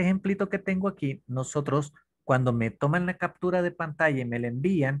 A este ejemplito que tengo aquí, nosotros cuando me toman la captura de pantalla y me la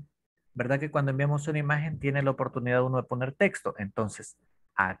envían, ¿verdad que cuando enviamos una imagen tiene la oportunidad uno de poner texto? Entonces,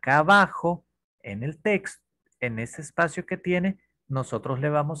 acá abajo, en el texto, en ese espacio que tiene, nosotros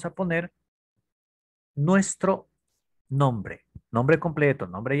le vamos a poner nuestro nombre completo,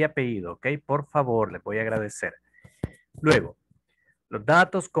 nombre y apellido, ¿ok? Por favor, les voy a agradecer. Luego, los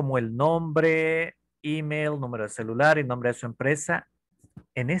datos como el nombre, email, número de celular y nombre de su empresa.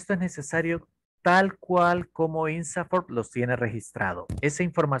 En esto es necesario tal cual como INSAFORP los tiene registrado. Esa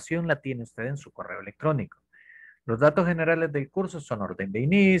información la tiene usted en su correo electrónico. Los datos generales del curso son orden de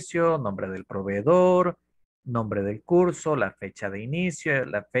inicio, nombre del proveedor, nombre del curso, la fecha de inicio,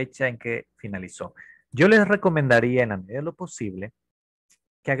 la fecha en que finalizó. Yo les recomendaría en la medida de lo posible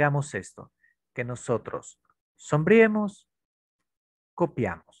que hagamos esto, que nosotros sombreemos,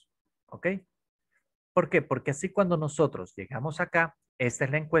 copiamos, ¿ok? ¿Por qué? Porque así cuando nosotros llegamos acá, esta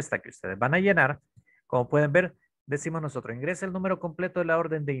es la encuesta que ustedes van a llenar. Como pueden ver, decimos nosotros, ingresa el número completo de la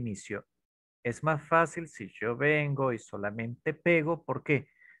orden de inicio. Es más fácil si yo vengo y solamente pego. ¿Por qué?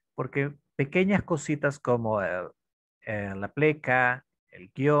 Porque pequeñas cositas como la pleca,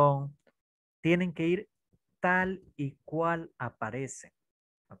 el guión, tienen que ir tal y cual aparecen.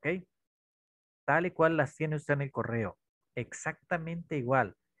 ¿Ok? Tal y cual las tiene usted en el correo. Exactamente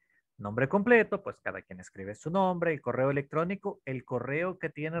igual. Nombre completo, pues cada quien escribe su nombre, el correo electrónico, el correo que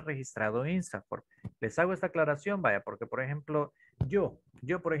tiene registrado INSAFORP. Les hago esta aclaración, vaya, porque por ejemplo, yo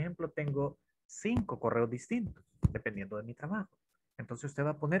por ejemplo tengo 5 correos distintos, dependiendo de mi trabajo. Entonces usted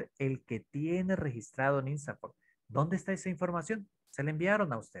va a poner el que tiene registrado en INSAFORP. ¿Dónde está esa información? Se la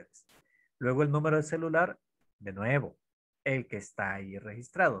enviaron a ustedes. Luego el número de celular, de nuevo, el que está ahí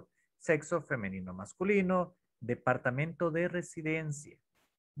registrado. Sexo, femenino, masculino, departamento de residencia,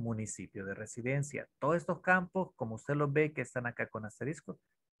 municipio de residencia. Todos estos campos, como usted los ve que están acá con asterisco,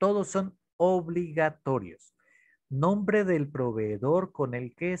 todos son obligatorios. Nombre del proveedor con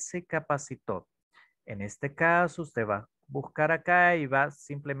el que se capacitó. En este caso, usted va a buscar acá y va a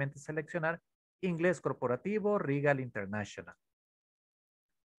simplemente seleccionar Inglés Corporativo Regal International.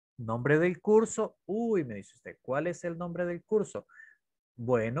 Nombre del curso. Uy, me dice usted, ¿cuál es el nombre del curso?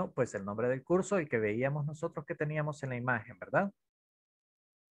 Bueno, pues el nombre del curso, el que veíamos nosotros que teníamos en la imagen, ¿verdad?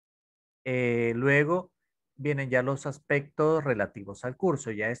 Luego vienen ya los aspectos relativos al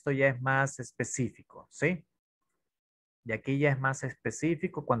curso. Ya esto ya es más específico, ¿sí? Y aquí ya es más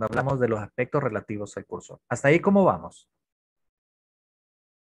específico cuando hablamos de los aspectos relativos al curso. ¿Hasta ahí cómo vamos?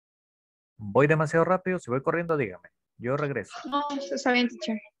 ¿Voy demasiado rápido? Si voy corriendo, dígame. Yo regreso. No, está bien,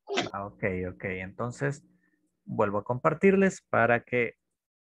 teacher. Ok. Entonces, vuelvo a compartirles para que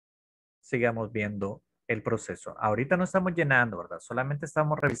sigamos viendo el proceso. Ahorita no estamos llenando, ¿verdad? Solamente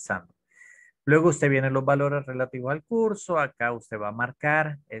estamos revisando. Luego usted viene los valores relativos al curso. Acá usted va a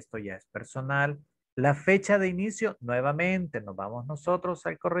marcar, esto ya es personal. La fecha de inicio, nuevamente, nos vamos nosotros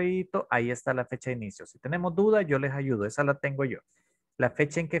al correíto. Ahí está la fecha de inicio. Si tenemos duda, yo les ayudo. Esa la tengo yo. La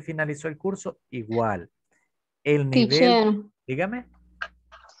fecha en que finalizó el curso, igual. El nivel, Teacher, dígame.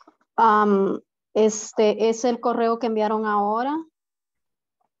 este es el correo que enviaron ahora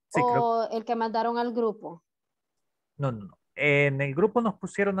Sí, creo. o el que mandaron al grupo. No, no, no. En el grupo nos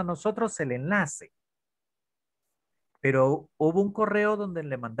pusieron a nosotros el enlace. Pero hubo un correo donde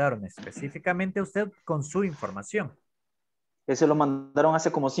le mandaron específicamente a usted con su información. Ese lo mandaron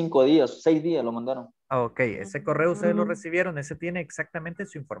hace como 5 días, 6 días lo mandaron. Ok, ese correo ustedes lo recibieron, ese tiene exactamente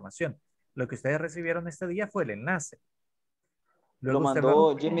su información. Lo que ustedes recibieron este día fue el enlace. Lo Luego usted va...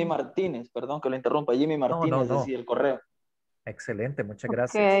 mandó Jimmy Martínez, perdón que lo interrumpa, Jimmy Martínez no. decía el correo. Excelente, muchas Ok,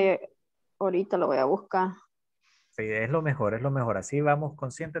 gracias. ahorita lo voy a buscar. Sí, es lo mejor, es lo mejor. Así vamos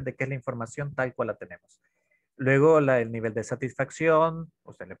conscientes de que es la información tal cual la tenemos. Luego el nivel de satisfacción,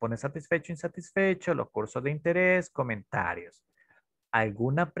 usted le pone satisfecho, insatisfecho, los cursos de interés, comentarios.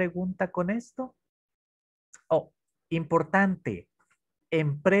 ¿Alguna pregunta con esto? Oh, importante,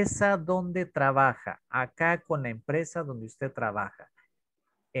 empresa donde trabaja. Acá con la empresa donde usted trabaja.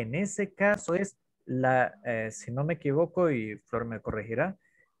 En ese caso es si no me equivoco y Flor me corregirá,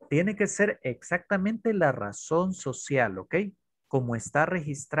 tiene que ser exactamente la razón social, ¿ok? Como está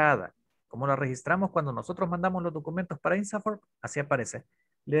registrada. Como la registramos cuando nosotros mandamos los documentos para INSAFORP, así aparece.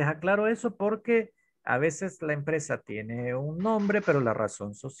 Les aclaro eso porque a veces la empresa tiene un nombre, pero la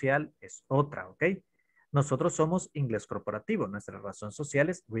razón social es otra, ¿ok? Nosotros somos Inglés Corporativo. Nuestra razón social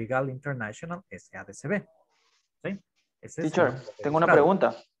es Regal International SADCB. ¿Sí? Ese es el Teacher, nombre tengo una registrado.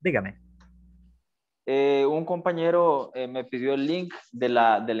 pregunta. Dígame. Un compañero me pidió el link de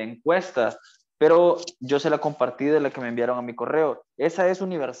la encuesta, pero yo se la compartí de la que me enviaron a mi correo. Esa es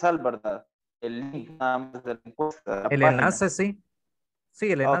universal, ¿verdad? El link nada más de la encuesta, de la El página. enlace sí. Sí,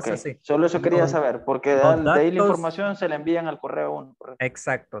 el Ok, enlace sí. solo eso quería Los, saber, porque los de ahí la datos, información se la envían al correo a uno. Correcto.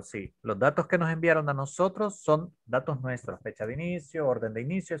 exacto, sí. Los datos que nos enviaron a nosotros son datos nuestros. Fecha de inicio, orden de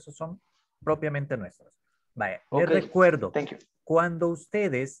inicio, esos son propiamente nuestros. Vaya, les Ok, recuerdo, thank you. cuando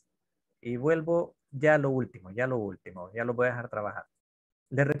ustedes, y vuelvo ya a lo último, ya los voy a dejar trabajar.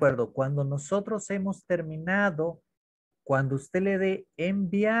 Les recuerdo, cuando nosotros hemos terminado, cuando usted le dé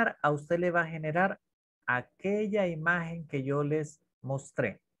enviar, a usted le va a generar aquella imagen que yo les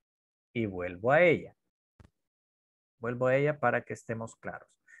mostré. Y vuelvo a ella. Vuelvo a ella para que estemos claros.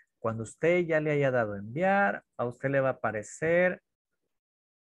 Cuando usted ya le haya dado enviar, a usted le va a aparecer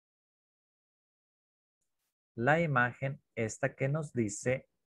la imagen esta que nos dice,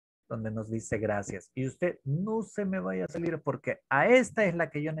 donde nos dice gracias. Y usted no se me vaya a salir porque a esta es la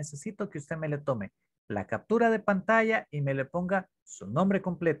que yo necesito que usted me le tome la captura de pantalla y me le ponga su nombre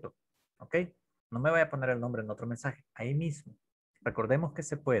completo. ¿Ok? No me vaya a poner el nombre en otro mensaje. Ahí mismo. Recordemos que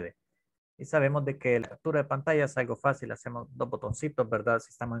se puede. Y sabemos de que la captura de pantalla es algo fácil. Hacemos dos botoncitos, ¿verdad? Si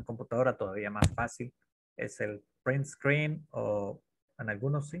estamos en computadora todavía más fácil. Es el print screen o en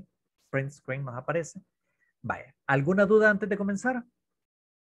algunos sí. Print screen nos aparece. Vaya. ¿Alguna duda antes de comenzar?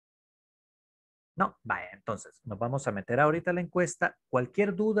 No, vaya, entonces nos vamos a meter ahorita a la encuesta.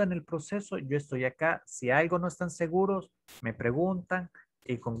 Cualquier duda en el proceso, yo estoy acá. Si algo no están seguros, me preguntan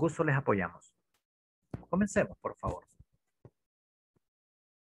y con gusto les apoyamos. Comencemos, por favor.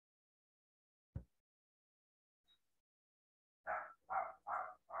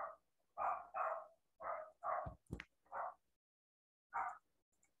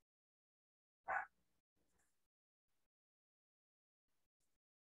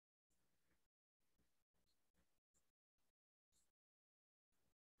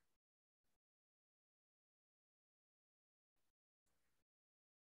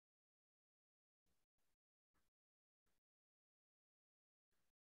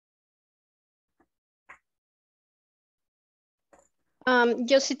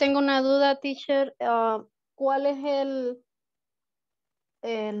 Yo sí tengo una duda, teacher. ¿Cuál es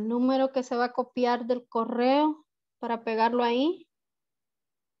el número que se va a copiar del correo para pegarlo ahí?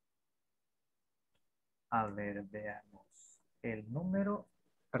 A ver, veamos. El número,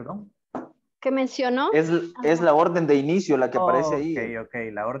 perdón. ¿Qué mencionó? Es la orden de inicio la que aparece ahí. Ok,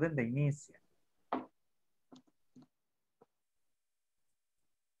 la orden de inicio.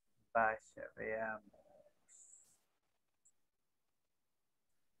 Vaya, veamos.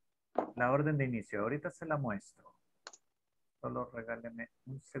 La orden de inicio, ahorita se la muestro. Solo regáleme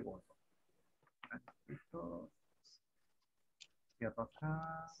un segundo. Cierro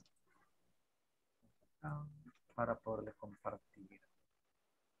acá. para poderle compartir.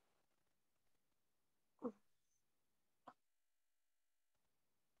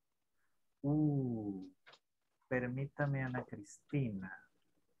 Permítame, Ana Cristina.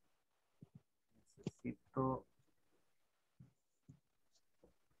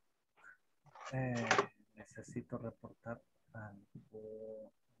 Necesito reportar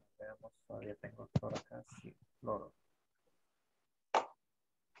algo. Veamos, todavía tengo Flor acá. Sí, Flor.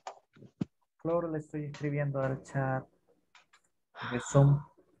 Flor, le estoy escribiendo al chat de Zoom.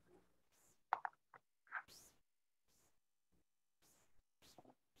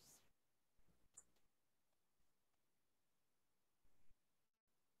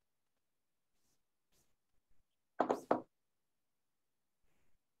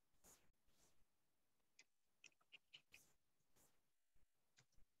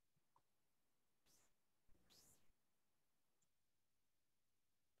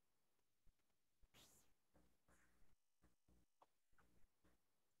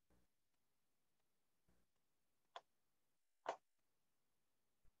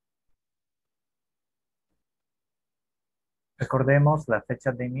 Recordemos la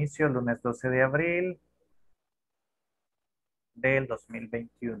fecha de inicio, lunes 12 de abril del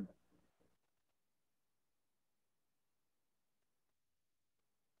 2021.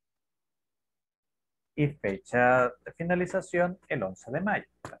 Y fecha de finalización, el 11 de mayo,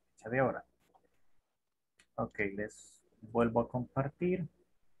 la fecha de ahora. Ok, les vuelvo a compartir.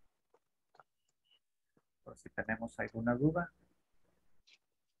 Por si tenemos alguna duda.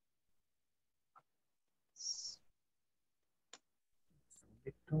 Un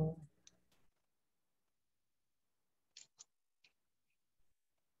segundito.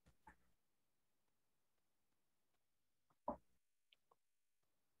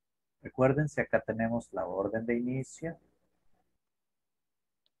 Recuérdense, acá tenemos la orden de inicio.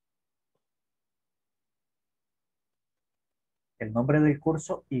 El nombre del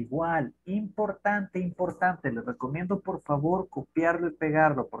curso igual, importante, importante. Les recomiendo por favor copiarlo y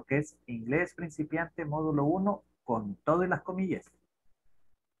pegarlo porque es Inglés Principiante Módulo 1 con todo y las comillas.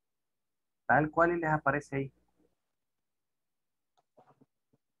 Tal cual y les aparece ahí.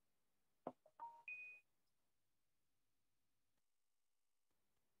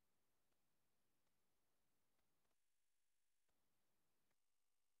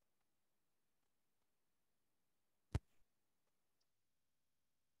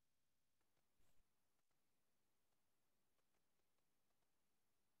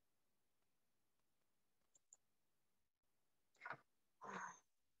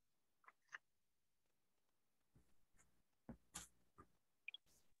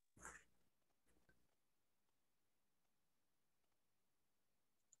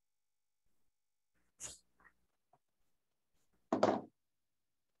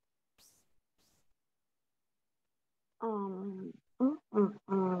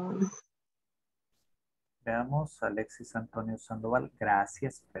 Veamos, Alexis Antonio Sandoval.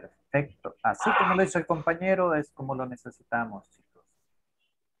 Gracias, perfecto. Así como lo hizo el compañero, es como lo necesitamos, chicos.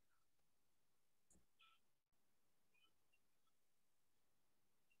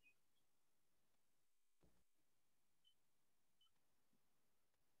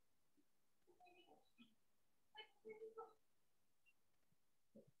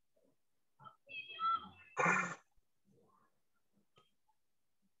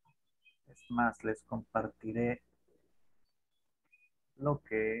 Es más, les compartiré lo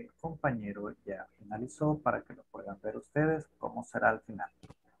que el compañero ya finalizó para que lo puedan ver ustedes cómo será al final.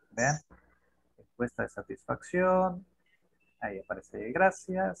 Vean, encuesta de satisfacción, ahí aparece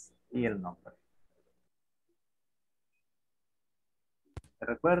gracias y el nombre. Les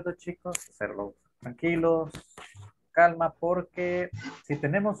recuerdo, chicos, hacerlo tranquilos, calma, porque si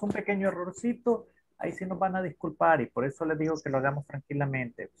tenemos un pequeño errorcito, ahí sí nos van a disculpar y por eso les digo que lo hagamos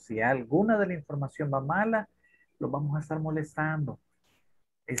tranquilamente. Si alguna de la información va mala, lo vamos a estar molestando.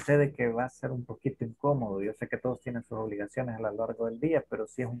 Y sé de que va a ser un poquito incómodo. Yo sé que todos tienen sus obligaciones a lo largo del día, pero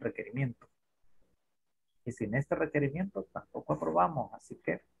sí es un requerimiento. Y sin este requerimiento tampoco aprobamos. Así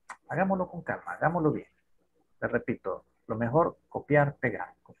que hagámoslo con calma, hagámoslo bien. Les repito, lo mejor, copiar,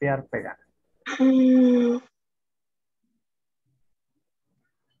 pegar, copiar, pegar.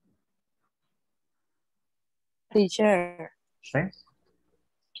 Teacher, ¿Sí?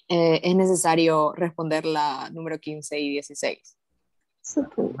 es necesario responder la número 15 y 16.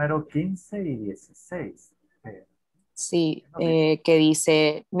 Número 15 y 16. Sí, que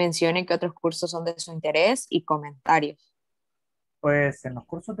dice, mencione que otros cursos son de su interés y comentarios. Pues en los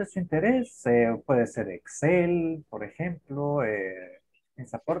cursos de su interés puede ser Excel, por ejemplo,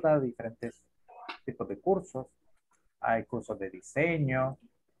 INSAFORP da diferentes tipos de cursos. Hay cursos de diseño.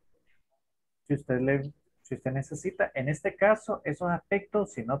 Si Si usted necesita, en este caso, esos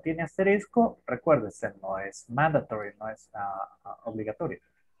aspectos, si no tiene asterisco, recuérdese, no es mandatory, no es obligatorio.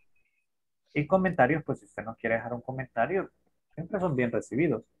 Y comentarios, pues si usted no quiere dejar un comentario, siempre son bien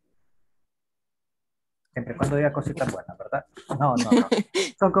recibidos. Siempre y cuando diga cositas buenas, ¿verdad? No, no, no.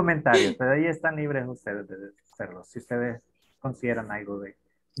 Son comentarios, pero ahí están libres ustedes de hacerlos. Si ustedes consideran algo de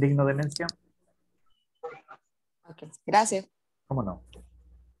digno de mención. Ok, gracias. ¿Cómo no?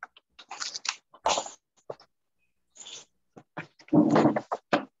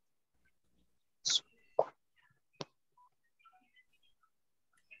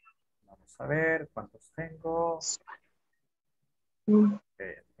 Vamos a ver cuántos tengo. Al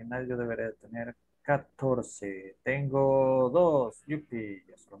final yo deberé de tener 14. Tengo 2. Yupi,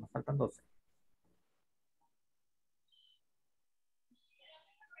 ya solo me faltan 12.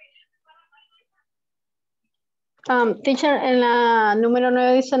 Teacher, en la número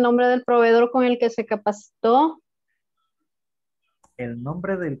 9 dice el nombre del proveedor con el que se capacitó. El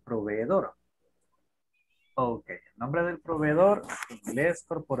nombre del proveedor. Ok, el nombre del proveedor, Inglés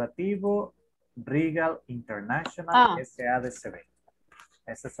Corporativo, Regal International, SADCB.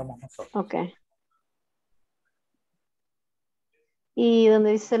 Ese somos nosotros. Ok. ¿Y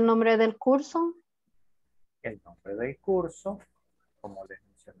dónde dice el nombre del curso? El nombre del curso, como les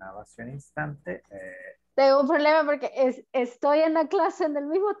mencionaba hace un instante. Tengo un problema porque estoy en la clase en el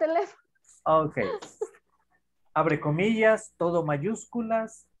mismo teléfono. Ok. Abre comillas, todo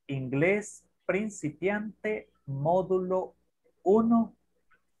mayúsculas, inglés principiante, módulo 1,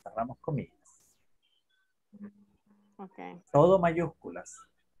 cerramos comillas. Okay. Todo mayúsculas,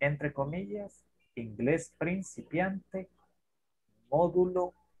 entre comillas, inglés principiante,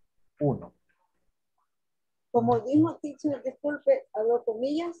 módulo 1. Como dijo teacher, disculpe, abro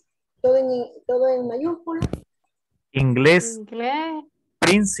comillas, todo en mayúsculas. Inglés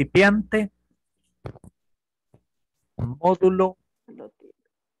principiante, módulo.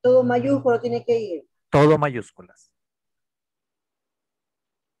 Todo mayúsculo tiene que ir. Todo mayúsculas.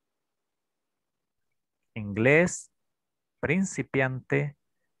 Inglés principiante,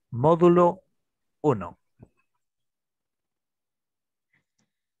 módulo 1.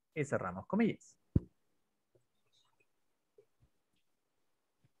 Y cerramos comillas.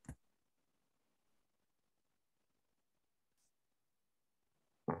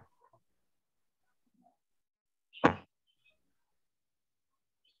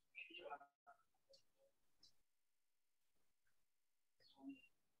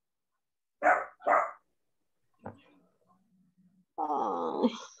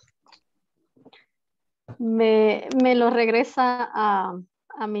 Me lo regresa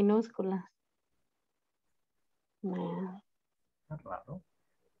a minúsculas. Raro.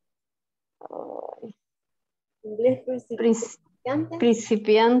 Inglés principiante.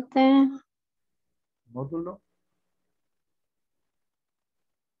 Principiante. Módulo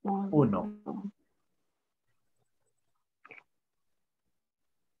 1.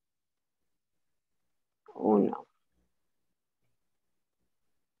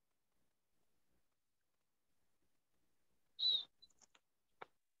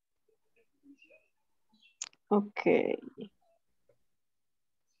 Ok.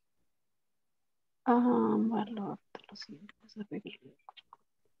 Valor de los siguientes arreglos.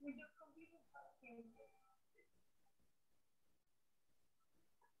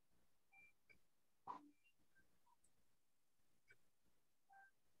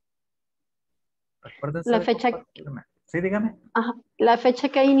 Acuérdense La de fecha, compartirme. Sí, dígame. la fecha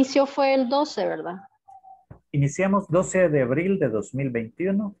que inició fue el 12, ¿verdad? Iniciamos 12 de abril de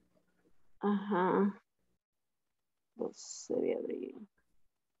 2021. Ajá. 12 de abril.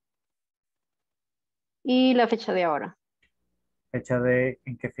 Y la fecha de ahora. Fecha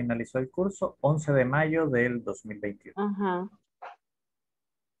en que finalizó el curso, 11 de mayo del 2021. Ajá.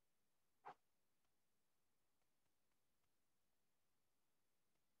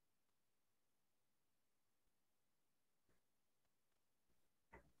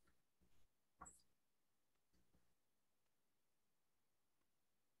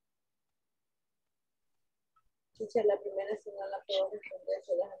 Chicha, la primera si no la puedo responder,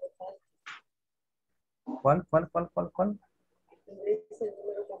 se las falta. ¿Cuál? Inglés es el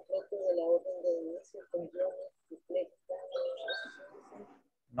número completo de la orden de inicio, controles, duplexa.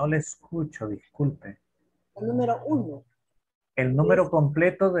 No le escucho, disculpe. El número 1. El número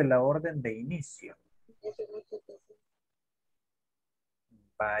completo de la orden de inicio.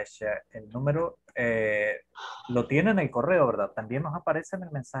 Vaya, el número lo tiene en el correo, ¿verdad? También nos aparece en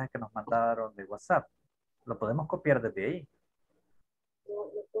el mensaje que nos mandaron de WhatsApp. Lo podemos copiar desde ahí.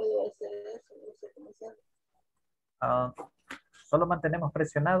 No puedo hacer eso, no sé cómo hacerlo. Solo mantenemos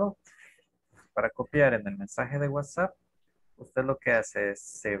presionado para copiar en el mensaje de WhatsApp, usted lo que hace es,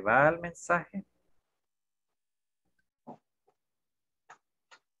 se va al mensaje.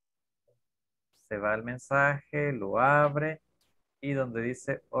 Se va al mensaje, lo abre y donde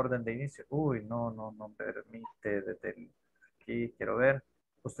dice orden de inicio. Uy, no permite desde aquí, quiero ver.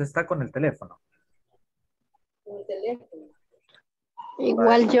 Usted está con el teléfono. Con el teléfono.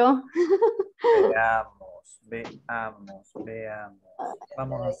 Igual yo. Veamos.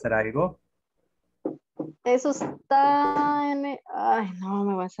 Vamos a hacer algo. Eso está en... Ay, no,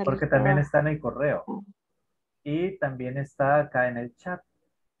 me va a salir. Porque también está en el correo. Y también está acá en el chat.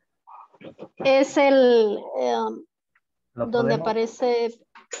 Es el... donde podemos- aparece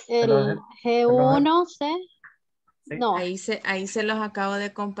se el lo- G1, ¿sí? Sí. No. Ahí se los acabo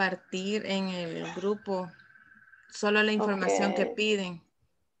de compartir en el grupo. Solo la información que Ok. piden.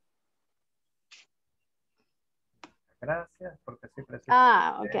 Gracias, porque sí,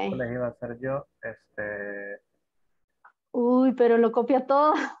 precisamente Ok. esto les iba a hacer yo. Uy, pero lo copia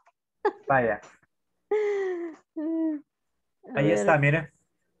todo. Vaya, A ahí ver. está, mire.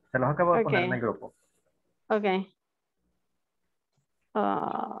 Se los acabo de Ok. poner en el grupo. Ok.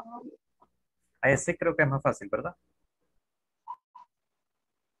 Ahí sí creo que es más fácil, ¿verdad?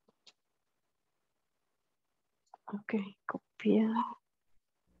 Ok, copiar.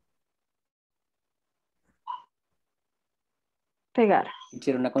 Pegar.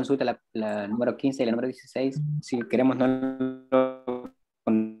 Quiero una consulta, la número 15 y la número 16. Si queremos no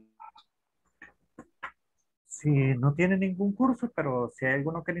Si no tiene ningún curso, pero si hay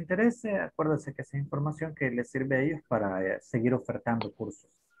alguno que le interese, acuérdese que esa información que les sirve a ellos para seguir ofertando cursos.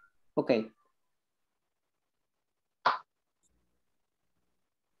 Ok.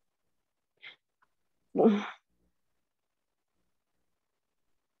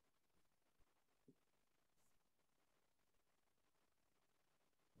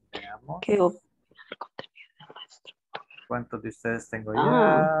 Veamos. ¿Qué ¿Cuántos de ustedes tengo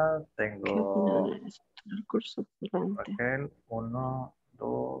Ah, ya? Tengo el curso durante. Raquel, 1,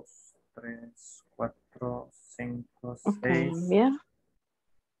 2, 3, 4, 5, Ok, 6. enviar.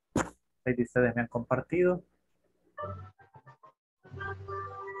 6 de ustedes me han compartido.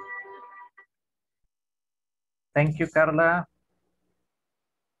 Thank you, Carla.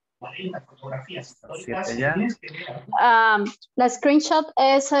 Son 7 ya. La screenshot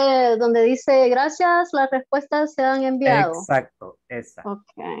es donde dice gracias, las respuestas se han enviado. Exacto, esa.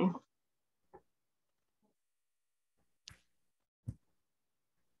 Ok.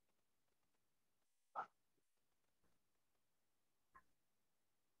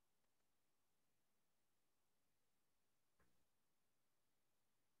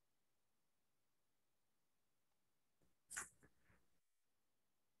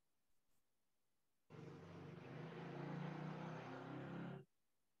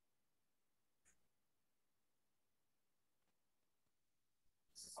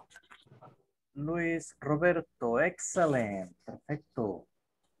 Luis Roberto, excellent. Perfecto.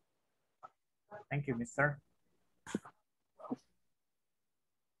 Thank you, mister.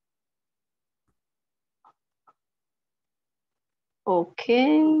 Ok.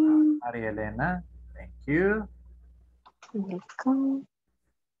 María Elena, thank you. Welcome.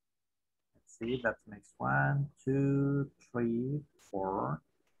 Let's see, that makes 1, 2, 3, 4,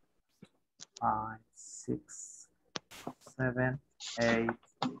 5, 6, 7, 8,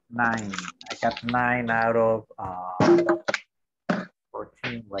 9. I got 9 out of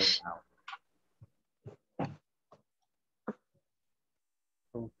 14 right now.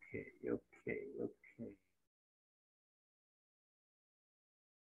 Okay. I'm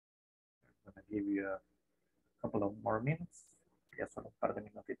gonna give you a couple of more minutes. Ya solo un par de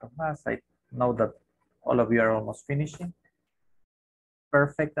minutitos más. I know that all of you are almost finishing.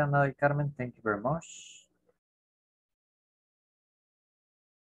 Perfect, Ana del Carmen. Thank you very much.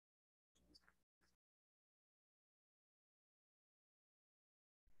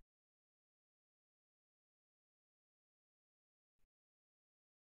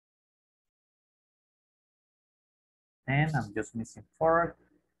 And I'm just missing 4.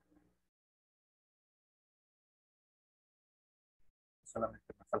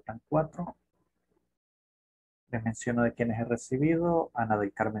 Solamente me faltan 4. Les menciono de quienes he recibido: Ana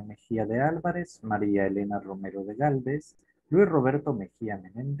del Carmen Mejía de Álvarez, María Elena Romero de Galvez, Luis Roberto Mejía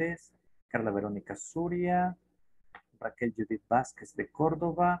Menéndez, Carla Verónica Zuria, Raquel Judith Vázquez de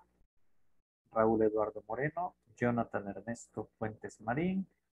Córdoba, Raúl Eduardo Moreno, Jonathan Ernesto Fuentes Marín,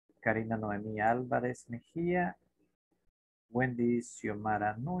 Karina Noemí Álvarez Mejía, Wendy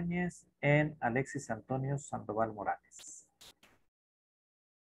Xiomara Núñez, y Alexis Antonio Sandoval Morales.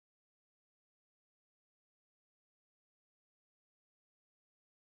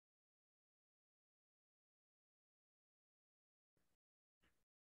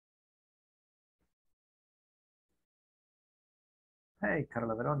 Hey,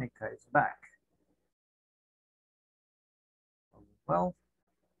 Carla Verónica is back. Well.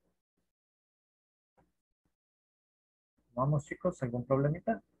 Vamos, chicos, ¿algún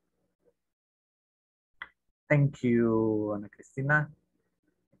problemita? Thank you, Ana Cristina.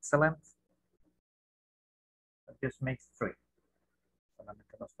 Excellent. That just makes 3.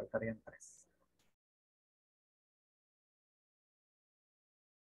 Solamente nos faltarían 3.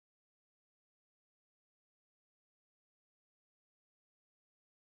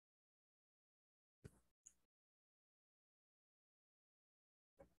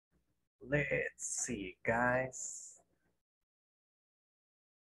 Let's see, guys.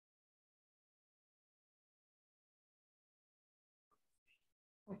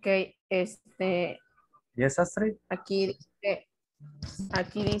 Ok, Yes, Astrid? aquí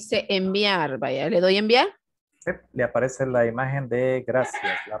dice enviar, vaya, ¿le doy enviar? Sí, le aparece la imagen de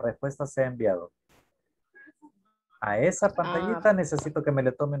gracias. La respuesta se ha enviado. A esa pantallita necesito que me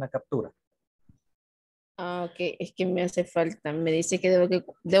le tome una captura. Ok, es que me hace falta, me dice que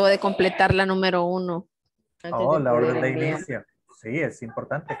debo de completar la número 1 antes Oh, de la poder orden de enviar. inicio. Sí, es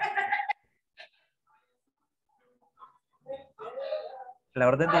importante. La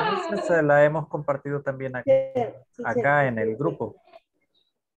orden de inicio se la hemos compartido también aquí, acá en el grupo.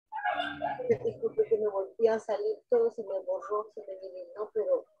 Disculpe que me volví a salir todo, se me borró, se me eliminó,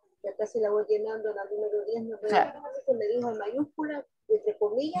 pero ya casi la voy llenando en la número 10, no veo que me dijo en mayúscula, entre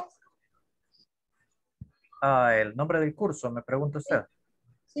comillas. Ah, el nombre del curso, me pregunta usted.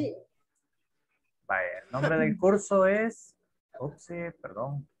 Sí. Vaya, el nombre del curso es... Ups,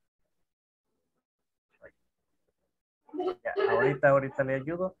 perdón. Ya, ahorita le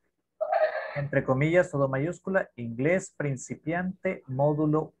ayudo. Entre comillas, todo mayúscula, Inglés Principiante,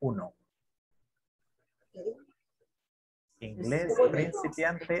 módulo 1. Inglés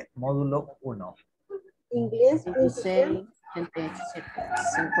Principiante, módulo 1. Inglés Principiante.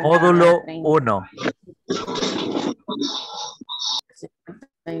 Módulo 1.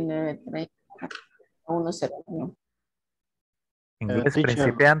 101. Inglés Teacher,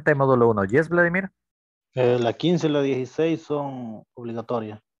 Principiante, módulo 1. Yes, Vladimir. la 15 y la 16 son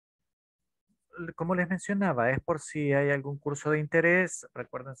obligatorias. Como les mencionaba, es por si hay algún curso de interés.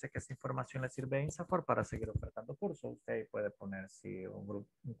 Recuérdense que esa información le sirve a INSAFORP para seguir ofertando cursos. Usted puede poner si un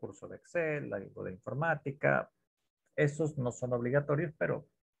curso de Excel, algo de informática. Esos no son obligatorios, pero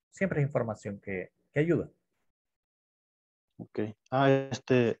siempre es información que ayuda. Ok.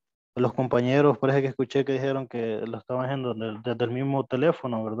 Los compañeros, parece que escuché que dijeron que lo estaban haciendo desde el mismo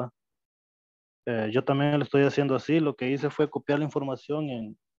teléfono, ¿verdad? Yo también lo estoy haciendo así. Lo que hice fue copiar la información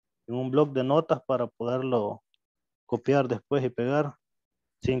en un bloc de notas para poderlo copiar después y pegar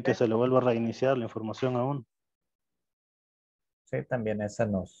sin que se le vuelva a reiniciar la información aún. Sí, también esa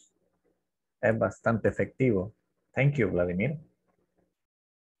es bastante efectivo. Thank you, Vladimir.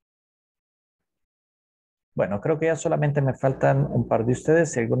 Bueno, creo que ya solamente me faltan un par de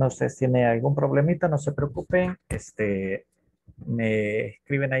ustedes. Si alguno de ustedes tiene algún problemita, no se preocupen. Me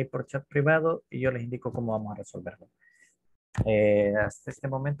escriben ahí por chat privado y yo les indico cómo vamos a resolverlo. Hasta este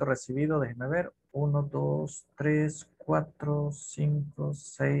momento recibido, déjenme ver, 1, 2, 3, 4, 5,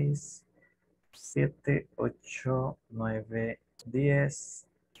 6, 7, 8, 9, 10,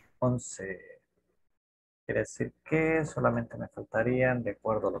 11. Quiere decir que solamente me faltarían, de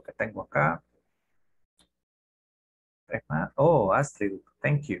acuerdo a lo que tengo acá, 3 más. Oh, Astrid,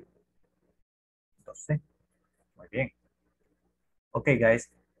 thank you. 12. Muy bien. Ok, guys.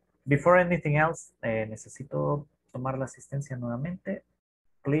 Before anything else, necesito tomar la asistencia nuevamente.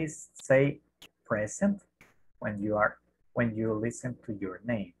 Please say present when you listen to your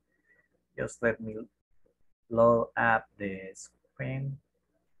name. Just let me load up the screen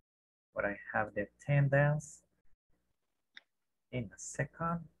where I have the attendance in a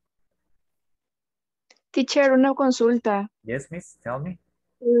second. Teacher, una consulta. Yes, miss, tell me.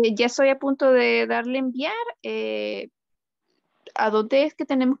 Ya estoy a punto de darle enviar. ¿A dónde es que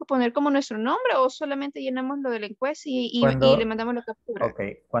tenemos que poner como nuestro nombre o solamente llenamos lo de la encuesta y le mandamos la captura? Ok,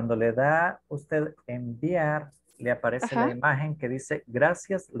 cuando le da usted enviar, le aparece la imagen que dice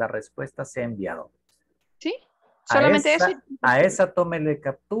gracias, la respuesta se ha enviado. ¿Sí? Solamente eso. A esa tómele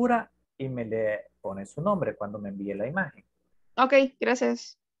captura y me le pone su nombre cuando me envíe la imagen. Ok,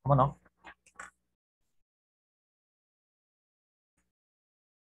 gracias. ¿Cómo no?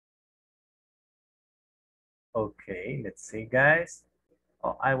 Okay, let's see, guys.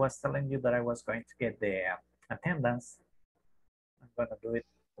 Oh, I was telling you that I was going to get the attendance. I'm going to do it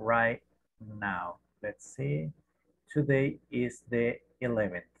right now. Let's see. Today is the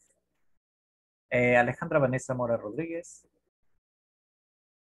 11th. Alejandra Vanessa Mora Rodríguez.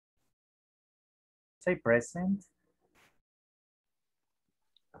 Say present.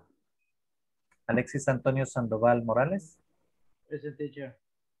 Alexis Antonio Sandoval Morales. Present, teacher.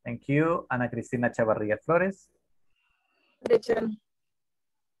 Thank you. Ana Cristina Chavarría Flores. Present.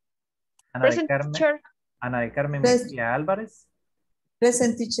 Ana Present, de Carmen, teacher. Ana de Carmen Present. Mejía Álvarez.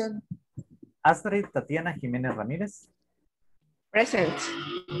 Present, teacher. Astrid Tatiana Jiménez Ramírez. Present.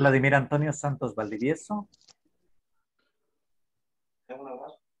 Vladimir Antonio Santos Valdivieso.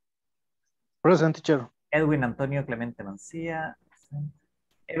 Present, teacher. Edwin Antonio Clemente Mancía.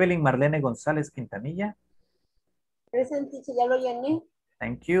 Evelyn Marlene González Quintanilla. Present, teacher, ya lo llené.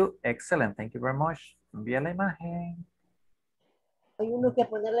 Thank you. Excellent. Thank you very much. Envía la imagen. Hay uno que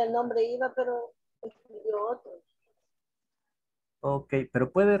ponerle el nombre IVA, pero escribió otro. Ok,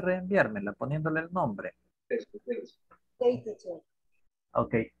 pero puede reenviármela poniéndole el nombre. Sí, teacher.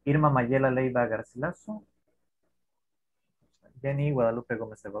 Ok, Irma Mayela Leiva Garcilaso. Jenny Guadalupe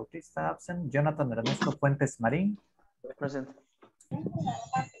Gómez de Bautista, absent. Jonathan Ernesto Fuentes Marín. Present.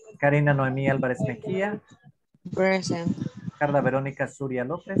 Karina Noemí Álvarez Mejía. Present. Carla Verónica Zuria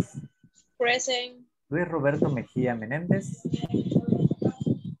López. Present. Luis Roberto Mejía Menéndez.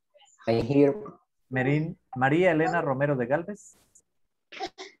 I hear. María Elena Romero de Galvez.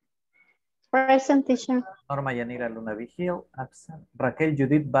 Present, teacher. Norma Yanira Luna Vigil, absent. Raquel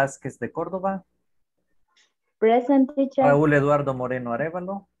Judith Vázquez de Córdoba. Present, teacher. Raúl Eduardo Moreno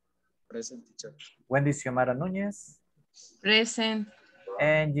Arevalo. Present, teacher. Wendy Xiomara Núñez. Present.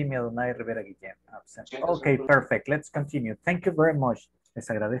 And Jimmy Adonai Rivera Guillén, absent. Okay, perfect. Let's continue. Thank you very much. Les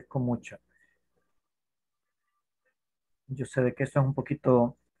agradezco mucho. Yo sé de que esto es un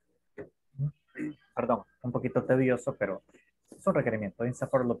poquito, perdón, un poquito tedioso, pero es un requerimiento.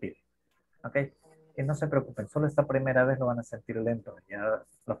 INSAFORP lo pide. Ok. Y no se preocupen, solo esta primera vez lo van a sentir lento. Ya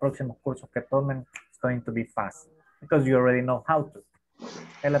los próximos cursos que tomen, it's going to be fast. Because you already know how to.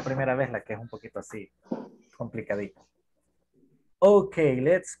 Es la primera vez la que es un poquito así, complicadita. Okay,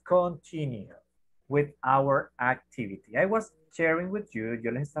 let's continue with our activity. I was sharing with you,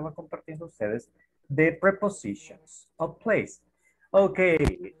 yo les estaba compartiendo a ustedes the prepositions of place. Okay,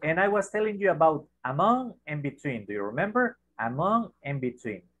 and I was telling you about among and between. Do you remember? Among and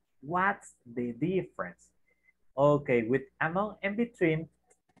between. What's the difference? Okay, with among and between,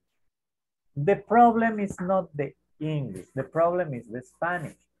 the problem is not the English. The problem is the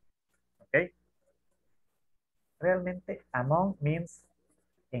Spanish. Okay? Realmente, among means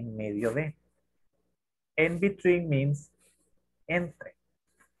en medio de. And between means entre.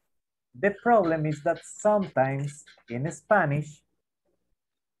 The problem is that sometimes in Spanish,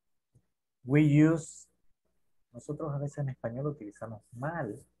 nosotros a veces en español utilizamos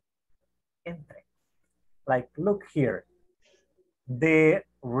mal entre. Like, look here. The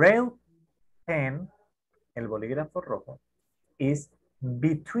red pen, el bolígrafo rojo, is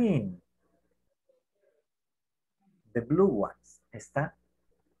between the blue ones. Está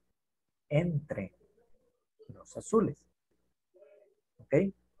entre los azules.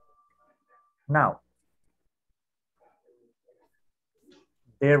 Okay? Now,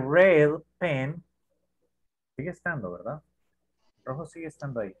 the red pen sigue estando, ¿verdad? Rojo sigue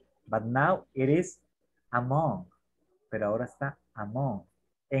estando ahí. But now it is among. Pero ahora está among.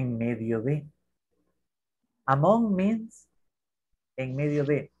 En medio de. Among means en medio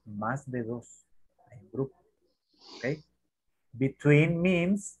de. Más de dos. En grupo. Okay? Between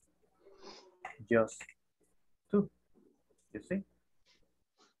means just two. You see?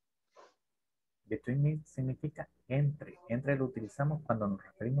 Between means significa entre. Entre lo utilizamos cuando nos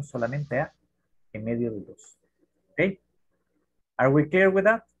referimos solamente a en medio de dos. Okay? Are we clear with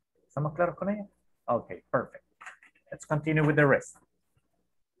that? ¿Estamos claros con ella? Okay, perfect. Let's continue with the rest.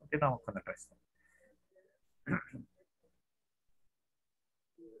 Continuamos con el resto.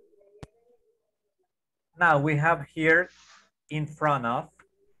 Now we have here in front of,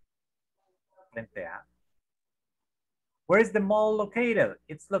 frente a. Where is the mall located?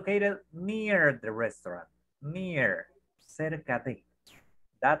 It's located near the restaurant. Near, cerca de.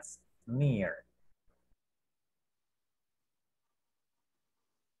 That's near.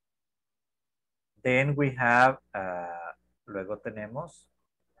 Then we have, luego tenemos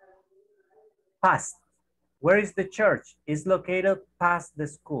past. Where is the church? It's located past the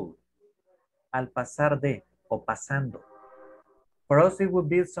school. Al pasar de o pasando. For us, it would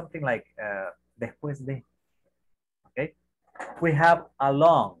be something like después de. Okay. We have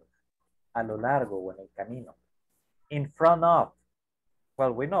along, a lo largo o en el camino. In front of,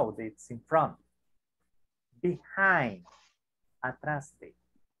 well, we know that it's in front. Behind, atrás de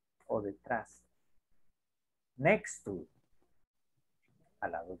o detrás. Next to,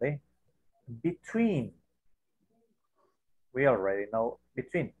 al lado de. Between, we already know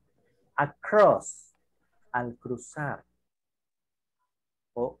between. Across, al cruzar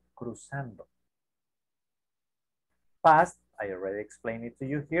o cruzando. past, I already explained it to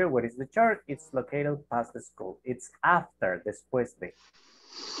you here. Where is the chart? It's located past the school. It's after, después de.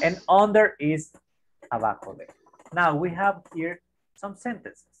 And under is abajo de. Now we have here some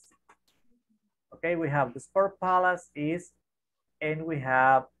sentences. Okay, we have the sport palace is, and we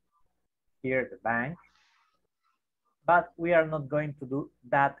have here the bank. But we are not going to do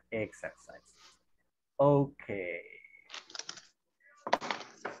that exercise. Okay.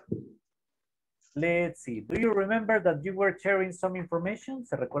 Let's see. Do you remember that you were sharing some information?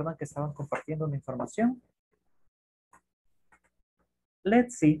 ¿Se recuerdan que estaban compartiendo una información?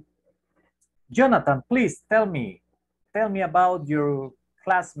 Let's see. Jonathan, please tell me about your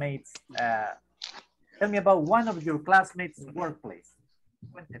classmates. Tell me about one of your classmates' workplace.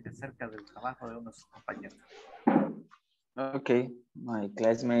 Cuénteme acerca del trabajo de unos compañeros. Okay, my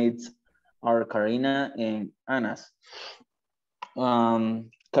classmates are Karina and Anna's.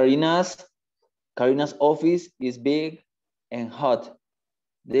 Karina's office is big and hot.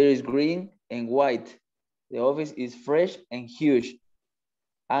 There is green and white. The office is fresh and huge.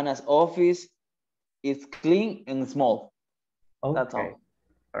 Anna's office is clean and small. Okay. That's all.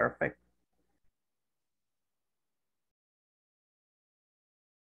 Perfect.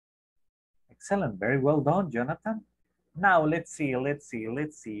 Excellent. Very well done, Jonathan. Now let's see.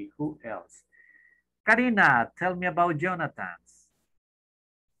 Who else? Karina, tell me about Jonathan's.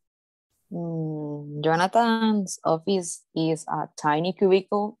 Jonathan's office is a tiny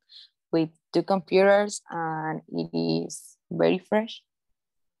cubicle with 2 computers and it is very fresh.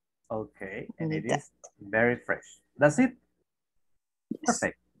 Okay, and it is very fresh. That's it? Yes.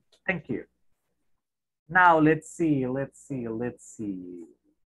 Perfect. Thank you. Now let's see.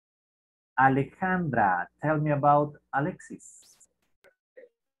 Alejandra, tell me about Alexis.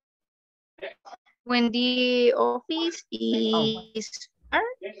 When the office is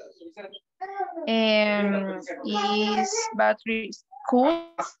is battery cool,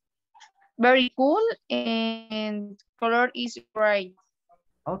 very cool, and color is bright.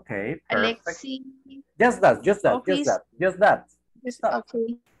 Okay, perfect. Alexis, just that. Stop.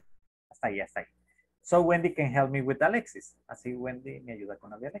 Okay. Hasta ahí. So Wendy can help me with Alexis. Así Wendy me ayuda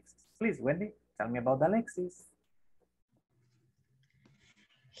con la de Alexis. Please, Wendy, tell me about Alexis.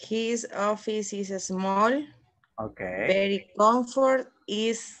 His office is small. Okay. Very comfort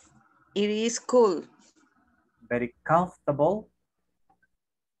it is cool. Very comfortable.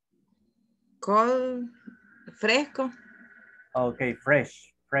 Cold, fresco. Okay,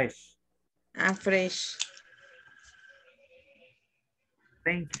 fresh. Fresh.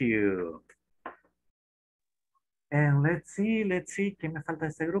 Thank you. And let's see. ¿Quién me falta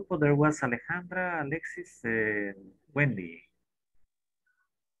de este grupo? There was Alejandra, Alexis, and Wendy.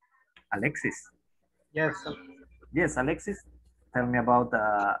 Alexis. Yes. Yes, Alexis. Tell me about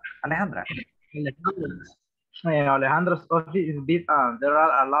Alejandra. Alejandra's office is big and there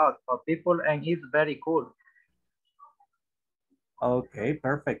are a lot of people and it's very cool. Okay,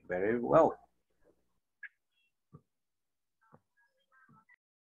 perfect. Very well.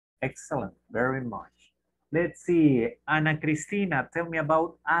 Excellent. Very much. Let's see. Ana Cristina, tell me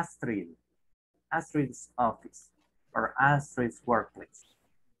about Astrid. Astrid's office or Astrid's workplace.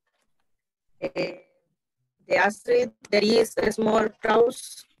 The Astrid, there is a small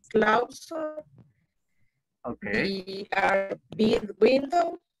closet. Okay. There are big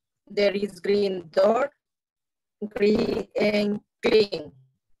window. There is green door, green and clean.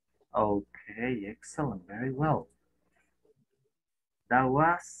 Okay, excellent. Very well. That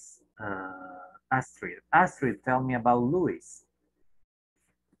was Astrid. Astrid, tell me about Louis.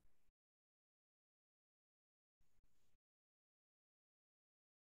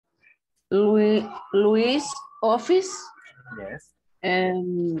 Louis' office. Yes.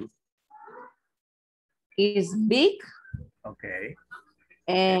 Is big. Okay.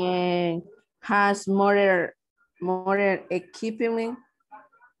 And has more equipment.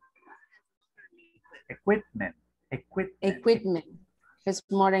 Equipment. Has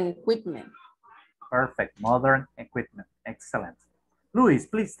modern equipment. Perfect. Modern equipment. Excellent. Luis,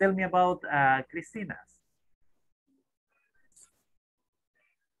 please tell me about Christina's.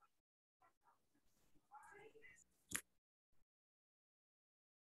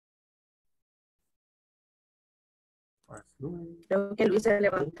 Creo que Luis se ha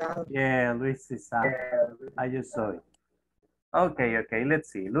levantado. Yeah, Luis is up. I just saw it. Okay, okay,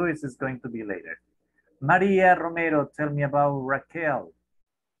 let's see. Luis is going to be later. Maria Romero, tell me about Raquel.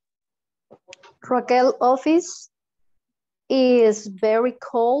 Raquel's office is very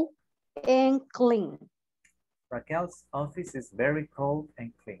cold and clean. Raquel's office is very cold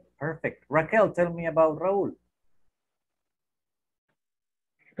and clean. Perfect. Raquel, tell me about Raúl.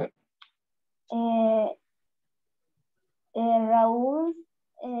 Raúl,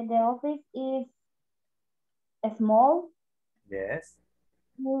 the office is small. Yes.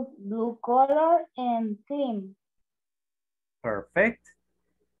 Blue color and clean. Perfect.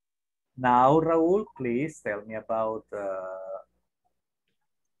 Now, Raúl, please tell me about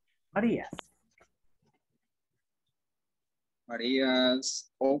Maria's.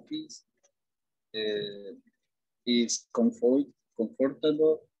 Maria's office is comfortable,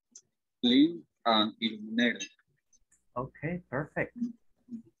 clean, and illuminated. Okay, perfect.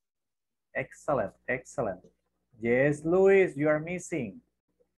 Excellent, excellent. Yes, Luis, you are missing.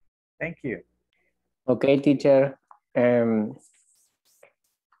 Thank you. Okay, teacher. Me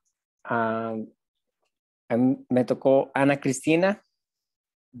tocó Ana Cristina.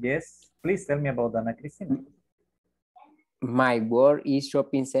 Yes, please tell me about Ana Cristina. My work is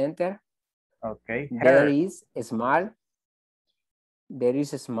shopping center. Okay. There is a small. There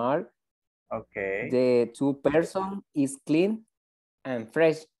is a small. Okay. The two person is clean and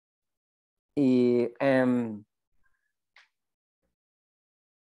fresh. Me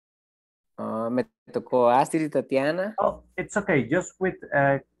tocó Astrid y Tatiana. Oh, it's okay. Just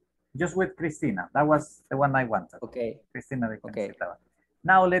with Cristina. That was the one I wanted. Okay. Cristina de okay.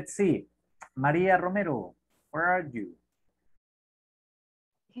 Now let's see. Maria Romero, where are you?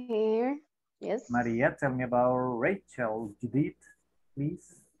 Here, yes. Maria, tell me about Rachel. Judith,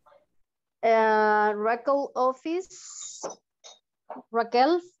 please. Raquel's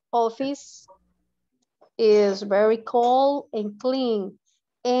office is very cold and clean,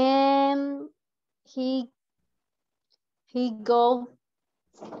 and he go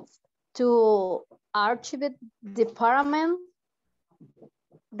to archive department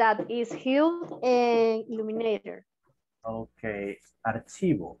that is huge and illuminated. Okay,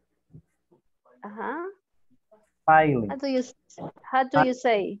 archivo. Filing. Filing. How do you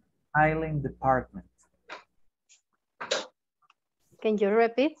say? Filing department. Can you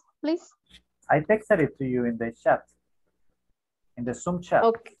repeat, please? I texted it to you in the chat. In the Zoom chat.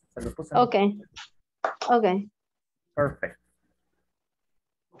 Okay. Okay. Okay. Perfect.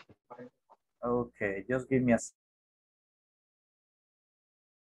 Okay, just give me a second.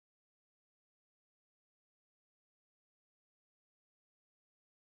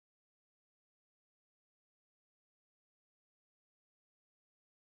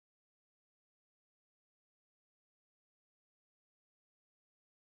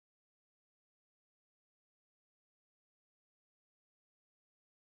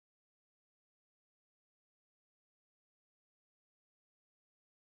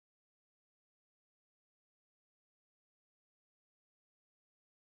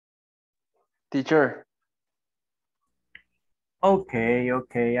 Teacher. Okay,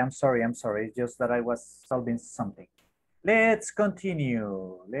 I'm sorry. It's just that I was solving something. Let's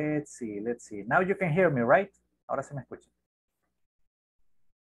continue. Let's see. Now you can hear me, right? Ahora se me escucha.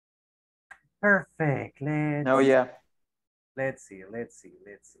 Perfect. Let's see.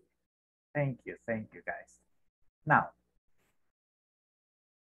 Thank you, guys. Now.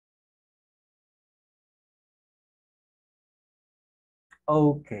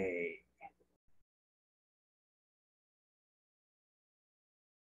 Okay.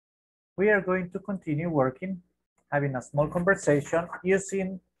 We are going to continue working, having a small conversation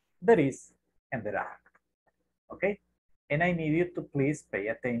using there is and there are. Okay? And I need you to please pay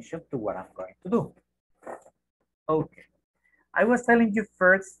attention to what I'm going to do. Okay. I was telling you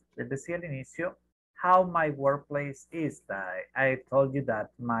first, les decía al inicio, how my workplace is. That I told you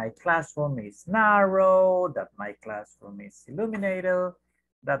that my classroom is narrow, that my classroom is illuminated,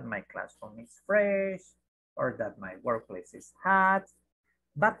 that my classroom is fresh, or that my workplace is hot.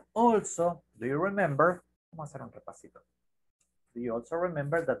 But also, do you remember? Vamos a hacer un repasito. Do you also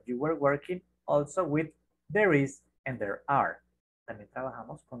remember that you were working also with there is and there are? También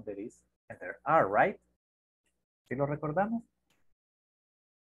trabajamos con there is and there are, right? ¿Sí lo recordamos?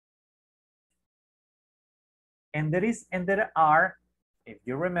 And there is and there are, if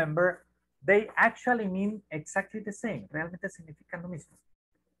you remember, they actually mean exactly the same. Realmente significan lo mismo.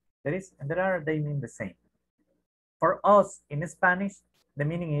 There is and there are, they mean the same. For us in Spanish, the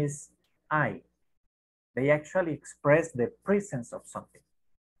meaning is I. They actually express the presence of something.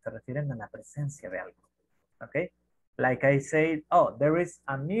 Se refieren a la presencia de algo. Okay? Like I said, oh, there is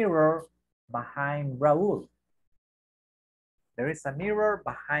a mirror behind Raúl. There is a mirror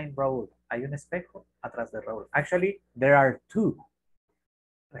behind Raúl. Hay un espejo atrás de Raúl. Actually, there are two.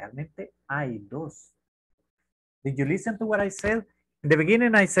 Realmente hay dos. Did you listen to what I said? In the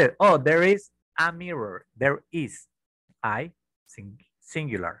beginning, I said, oh, there is a mirror. There is. I,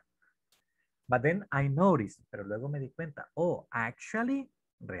 singular. But then I noticed, pero luego me di cuenta, oh, actually,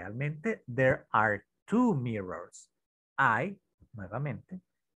 realmente, there are two mirrors. I, nuevamente,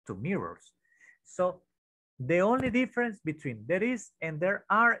 two mirrors. So the only difference between there is and there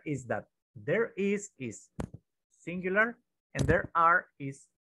are is that there is singular and there are is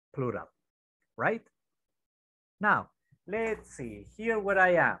plural, right? Now, let's see here where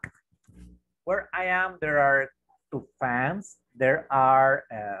I am. Where I am, there are two fans. There are,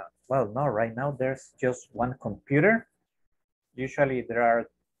 well, no, right now there's just one computer. Usually there are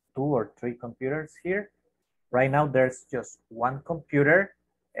 2 or 3 computers here. Right now there's just one computer.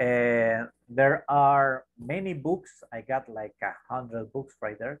 And there are many books. I got like 100 books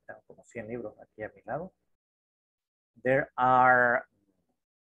right there. Tengo como 100 libros aquí a mi lado. There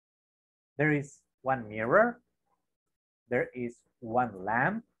is one mirror. There is one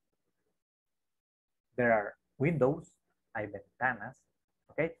lamp. There are windows. Hay ventanas.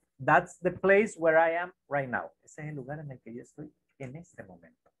 Okay. That's the place where I am right now. Ese es el lugar en el que yo estoy en este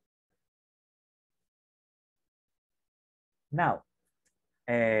momento. Now,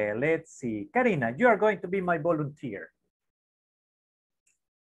 let's see. Karina, you are going to be my volunteer.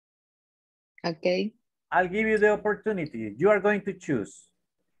 Okay. I'll give you the opportunity. You are going to choose.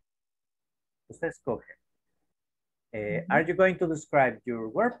 Usted escoge. Are you going to describe your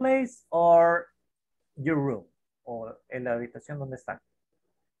workplace or your room? O en la habitación donde están.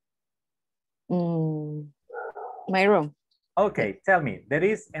 My room. Okay, tell me. There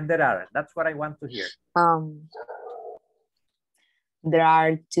is and there are. That's what I want to hear. There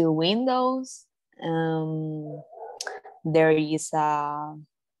are 2 windows. There is a,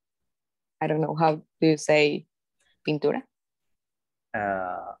 I don't know how do you say pintura?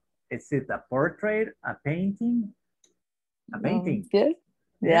 Is it a portrait, a painting? A painting. Good.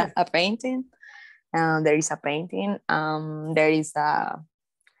 Yeah, Yes. a painting. There is a painting. There is a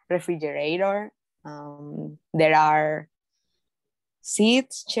refrigerator. There are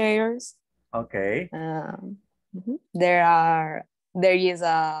seats, chairs. Okay. There is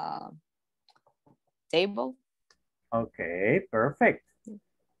a table. Okay, perfect.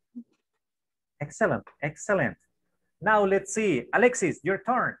 Excellent, excellent. Now let's see. Alexis, your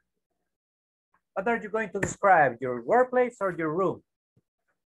turn. What are you going to describe? Your workplace or your room?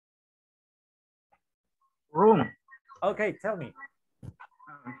 Room. Okay, tell me.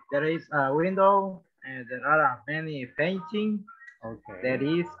 There is a window and there are many paintings. Okay. There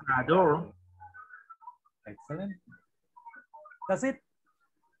is a door. Excellent. That's it?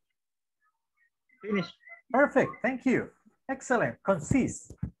 Finish. Perfect, thank you. Excellent,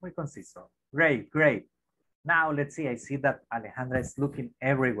 concise, muy conciso. Great, great. Now let's see, I see that Alejandra is looking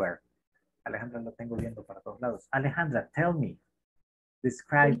everywhere. Alejandra lo tengo viendo para todos lados. Alejandra, tell me,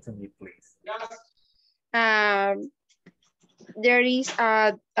 describe to me, please. There is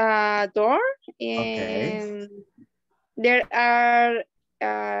a door and there are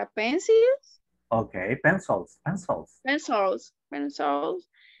pencils. Okay, pencils.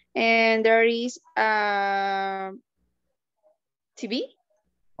 And there is a TV.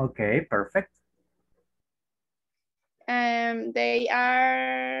 Okay, perfect. They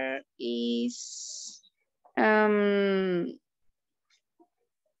are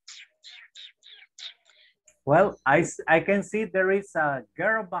Well, I can see there is a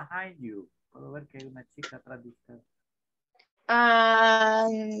girl behind you. Puedo ver que hay una chica atrás de usted.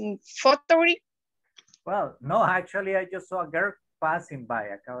 Photography. Well, no, actually I just saw a girl passing by.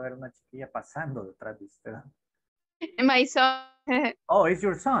 Acabo de ver una chiquilla pasando detrás de usted. My son. Oh, it's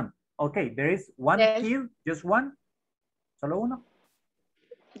your son. Okay, there is one kid, just one? ¿Solo uno?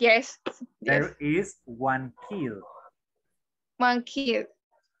 Yes. There is one kid. One kid.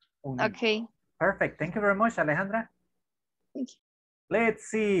 Okay. Perfect. Thank you very much, Alejandra. Thank you. Let's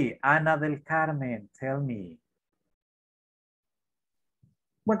see. Ana del Carmen, tell me.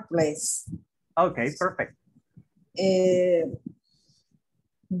 Workplace. Okay, perfect.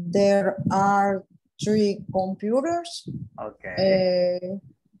 There are 3 computers. Okay.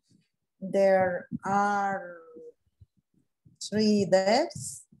 There are 3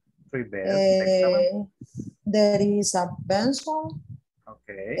 desks. 3 desks. Excellent. There is a pencil.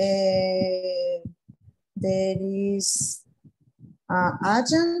 Okay. There is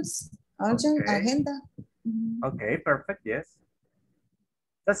agenda. Okay, perfect. Yes.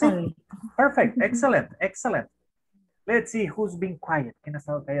 That's it. Perfect. Excellent. Excellent. Let's see who's being quiet. ¿Quién ha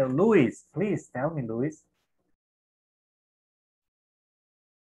estado callado? Luis, please tell me, Luis.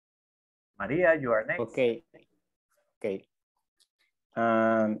 Maria, you are next. Okay. Okay.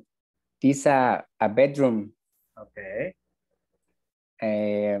 This is a bedroom. Okay.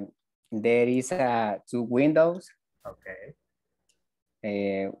 There is 2 windows. Okay.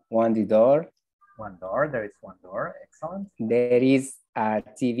 One door. One door. There is one door. Excellent. There is a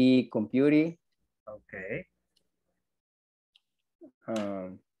TV computer. Okay.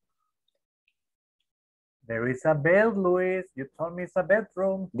 There is a bed, Luis. You told me it's a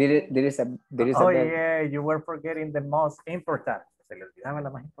bedroom. There is a Oh, bed. yeah, you were forgetting the most important. Se le olvidaba la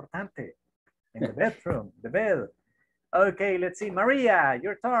más importante. In the bedroom, the bed. Okay, let's see. Maria,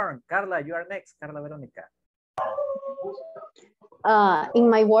 your turn. Carla, you are next. Carla Veronica. In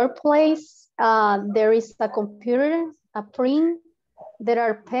my workplace, there is a computer, a print. There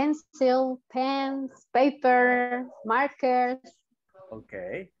are pencil, pens, paper, markers.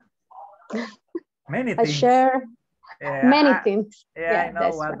 Okay. Many A things. chair. Yeah, Many things. Yeah, I know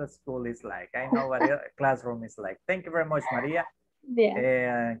that's what right. the school is like. I know what a classroom is like. Thank you very much, Maria.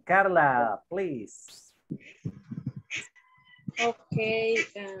 Yeah. Carla, please. Okay,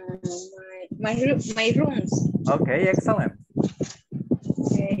 my rooms. Okay, excellent.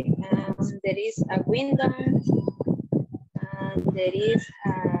 Okay, there is a window, there is a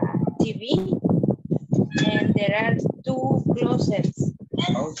TV, and there are 2 closets.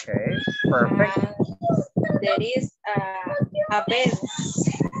 Okay, perfect. There is a bed.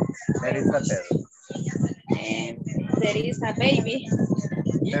 There is a bed. And there is a baby.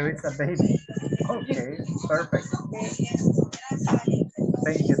 There is a baby. Okay, perfect.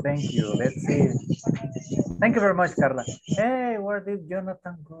 Thank you. Let's see. Thank you very much, Carla. Hey, where did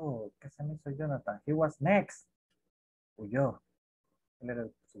Jonathan go? ¿Qué se me hizo Jonathan? He was next. Huyó. Él era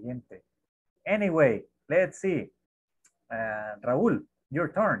el siguiente. Anyway, let's see. Raúl, your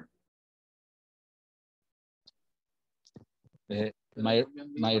turn.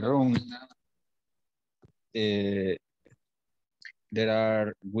 My room. There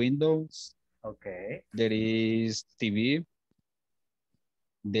are windows. Okay. There is TV.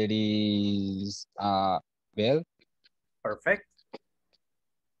 There is a bed. Perfect.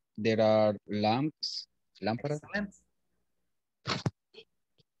 There are lamps. Lámparas. Excellent.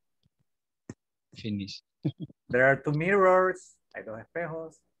 Finish. There are 2 mirrors. Hay 2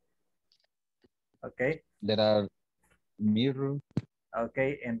 espejos. Okay. There are mirrors.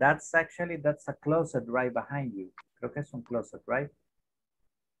 Okay, and that's a closet right behind you. Creo que es un closet, right?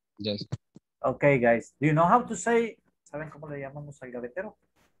 Yes. Okay, guys. Do you know how to say? ¿Saben cómo le llamamos al gavetero?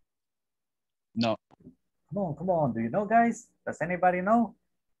 No. Come on. Do you know, guys? Does anybody know?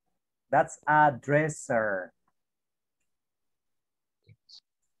 That's a dresser.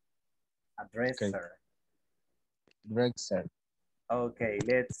 A dresser. Dresser. Okay,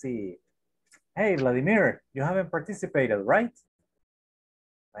 let's see. Hey, Vladimir, you haven't participated, right?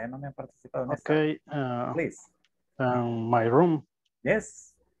 No me han participado en esta. Okay. Please. My room.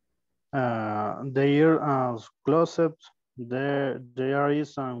 Yes. There are closet. There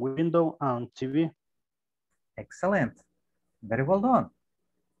is a window and TV. Excellent. Very well done.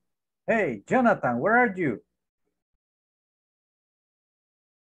 Hey, Jonathan, where are you?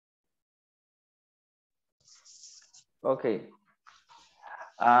 Okay.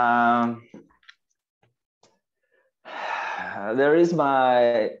 There is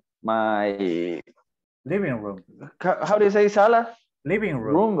my living room. How do you say sala? Living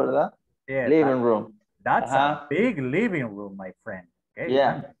room. Room, ¿verdad? Yeah, living room. That's a big living room, my friend. Okay,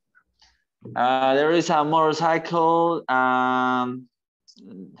 yeah. There is a motorcycle. How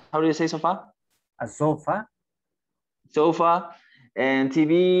do you say sofa? A sofa. Sofa and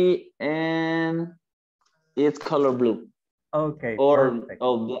TV, and it's color blue. Okay. Or perfect.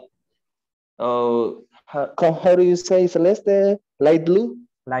 How do you say celeste? Light blue.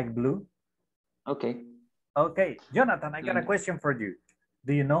 Light blue. Okay. Okay, Jonathan, I got a question for you.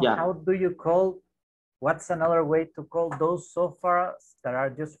 Do you know how do you call? What's another way to call those sofas that are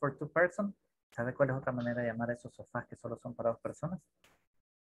just for 2 persons? ¿Sabe cuál es otra manera de llamar a esos sofás que solo son para 2 personas?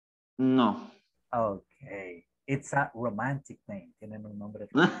 No. Okay, it's a romantic name. Tienen un nombre.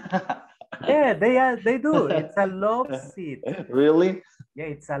 Yeah, they do. It's a love seat. Really? Yeah,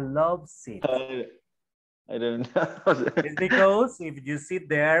 it's a love seat. I don't know. It's because if you sit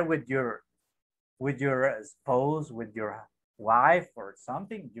there with your spouse, with your wife or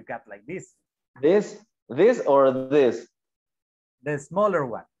something, you got like this. This or this? The smaller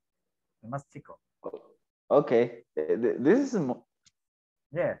one. El más chico. Okay. This is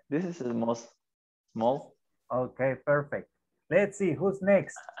yeah. This is the most small. Okay, perfect. Let's see who's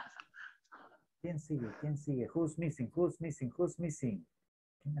next. ¿Quién sigue? ¿Quién sigue? Who's missing? Who's missing? Who's missing?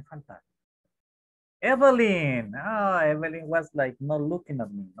 ¿Quién me falta? Evelyn. Oh, Evelyn was like not looking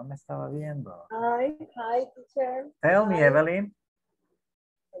at me. No me estaba viendo. Hi, teacher. Tell me, Evelyn.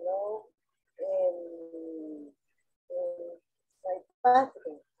 Hello.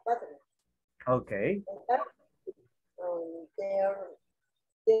 Bathroom. Okay.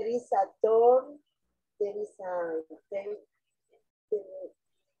 There is a door. There is a television.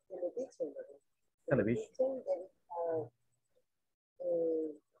 Television. There is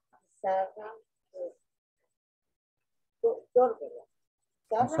pizarra, ¿verdad?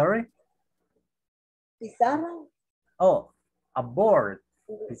 I'm sorry? Pizarra. Oh, a board.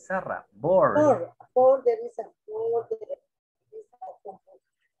 Pizarra, board. Board, there is a board, there is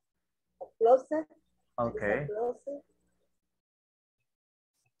a closet. Okay. Closet.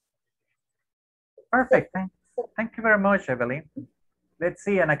 Perfect. Thank you very much, Evelyn. Let's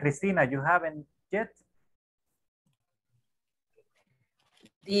see, Ana Cristina, you haven't yet?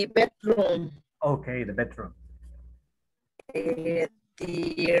 The bedroom. Okay, the bedroom. There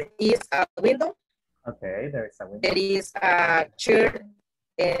is a window. Okay, there is a window. There is a chair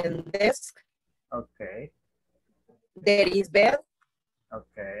and desk. Okay. There is bed.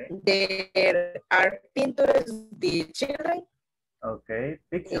 Okay. There are pictures of the children. Okay,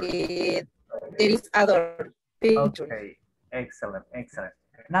 pictures. There is other pictures. Okay, excellent, excellent.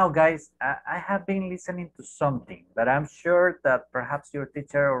 Now, guys, I have been listening to something that I'm sure that perhaps your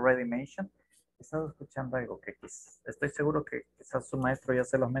teacher already mentioned. He estado escuchando algo que estoy seguro que quizás su maestro ya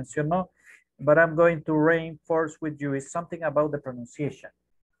se los mencionó, but I'm going to reinforce with you. It's something about the pronunciation.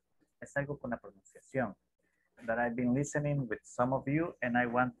 Es algo con la pronunciación that I've been listening with some of you, and I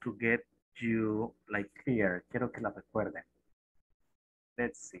want to get you like clear. Quiero que la recuerden.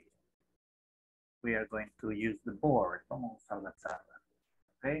 Let's see. We are going to use the board. Vamos a usar la tabla.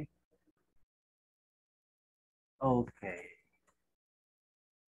 Okay. Okay.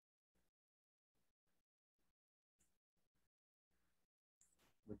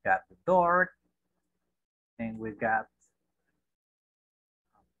 We got the door, and we got.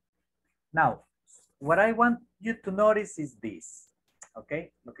 Now, what I want you to notice is this.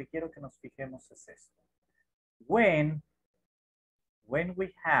 Okay. Lo que quiero que nos fijemos es esto. When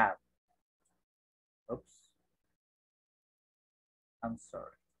we have. Oops. I'm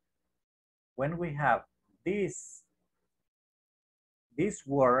sorry. When we have this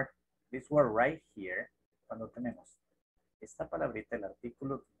word right here, cuando tenemos esta palabrita, el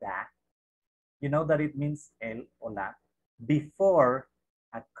artículo da, you know that it means el o la. Before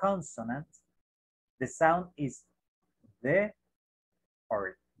a consonant, the sound is the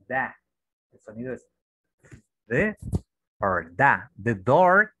or da. El sonido es the or da. The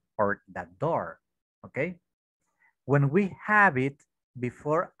door or the door. Okay? When we have it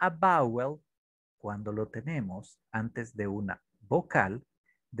before a vowel, cuando lo tenemos antes de una vocal,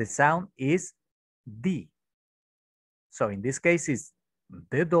 the sound is D. So in this case is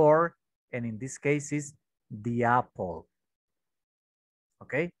the door, and in this case is the apple.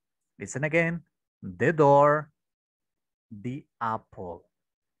 Okay? Listen again. The door, the apple.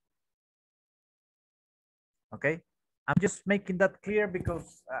 Okay? I'm just making that clear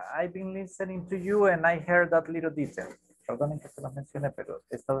because I've been listening to you and I heard that little detail. Perdonen que se los mencioné, pero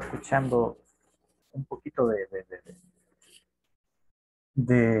he estado escuchando un poquito de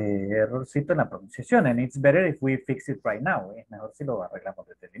errorcito en la pronunciación, and it's better if we fix it right now. Es mejor si lo arreglamos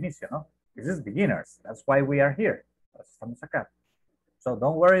desde el inicio, ¿no? This is beginners. That's why we are here. Por eso estamos acá. So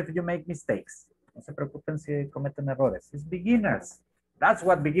don't worry if you make mistakes. No se preocupen si cometen errores. It's beginners. That's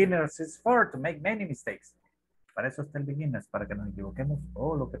what beginners is for, to make many mistakes. Para eso está el beginners, para que nos equivoquemos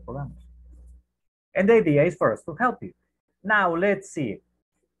todo lo que podamos. And the idea is for us to help you. Now, let's see.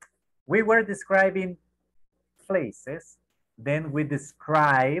 We were describing places. Then we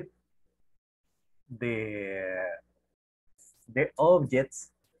describe the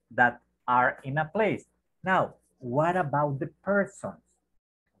objects that are in a place. Now, what about the persons?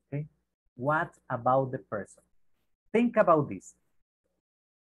 Okay, what about the person? Think about this.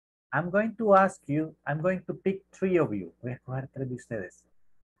 I'm going to ask you, I'm going to pick 3 of you. Voy a coger 3 de ustedes.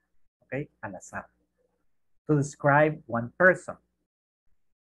 Okay, al azar. To describe one person.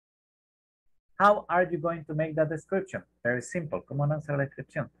 How are you going to make that description? Very simple. ¿Cómo van a hacer la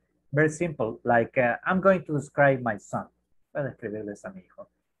descripción? Very simple. Like, I'm going to describe my son. Voy a describirles a mi hijo.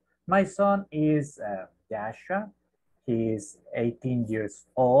 My son is Joshua. He is 18 years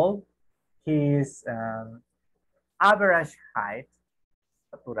old. He is average height.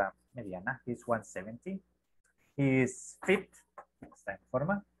 Estatura mediana. He's 170. He is fit. Está en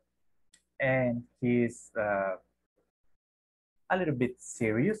forma. And he's a little bit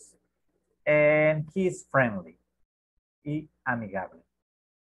serious. And he's friendly y amigable.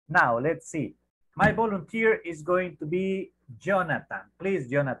 Now, let's see. My volunteer is going to be Jonathan. Please,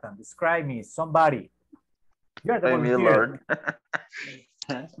 Jonathan, describe me somebody. You're the volunteer.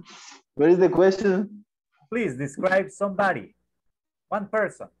 What is the question? Please describe somebody. One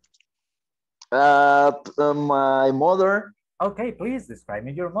person. My mother. Okay, please describe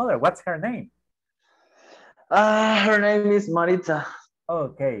me your mother. What's her name? Her name is Marita.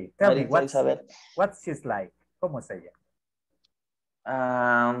 Okay, tell me, Marita what's she's like? ¿Cómo es ella?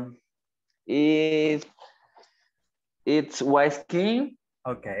 It, it's white skin.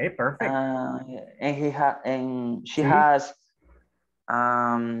 Okay, perfect. And she See? has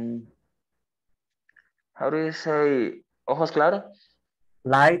how do you say ojos claros?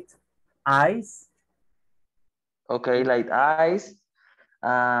 Light eyes. Okay, light eyes.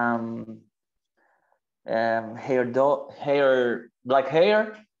 Hair, black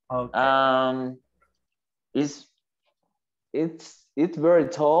hair. Okay. It's very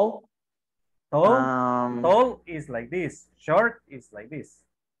tall. Tall? Tall is like this. Short is like this.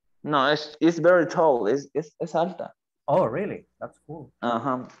 No, it's very tall. Es alta. Oh, really? That's cool.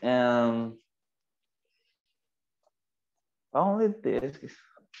 Only this.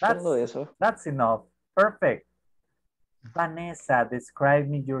 Todo eso. That's enough. Perfect. Vanessa, describe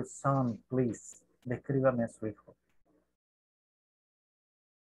me your son, please. Descríbame a su hijo.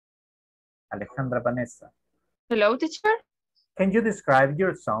 Alejandra Vanessa. Hello, teacher. Can you describe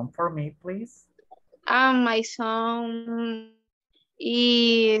your son for me, please? My son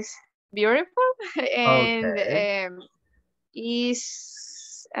is beautiful and is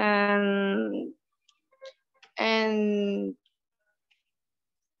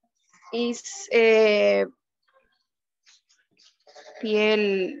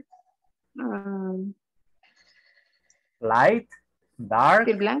piel light, dark,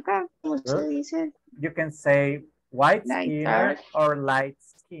 piel blanca, ¿cómo se dice? You can say white skin dark. or light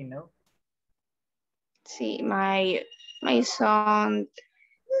skin, no? Sí, my son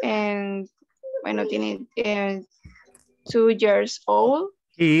and bueno tiene 2 years old.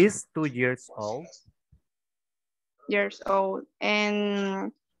 He is 2 years old.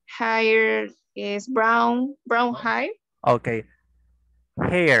 And hair is brown hair. Okay.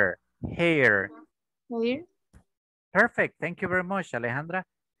 Hair. Perfect. Thank you very much, Alejandra.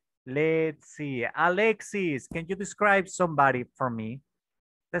 Let's see. Alexis, can you describe somebody for me?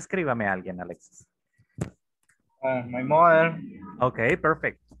 Descríbame a alguien, Alexis. My mother. Okay,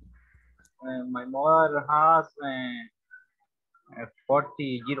 perfect. My mother has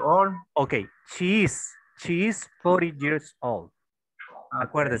 40 years old. Okay, she is 40 years old. Okay.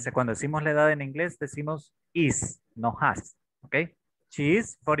 Acuérdese, cuando decimos la edad en inglés, decimos is, no has. Okay, she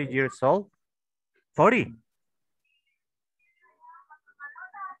is 40 years old. 40.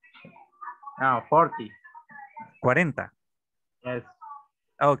 No, 40. 40. Yes.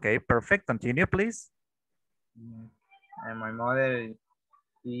 Okay, perfect. Continue, please. And my mother,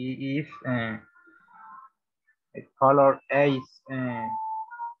 she is color is.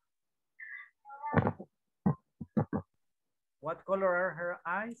 What color are her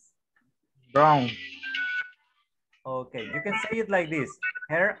eyes? Brown. Okay, you can say it like this.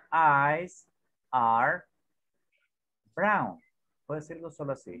 Her eyes are brown. Puedes decirlo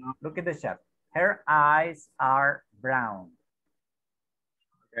solo así. Look at the chat. Her eyes are brown.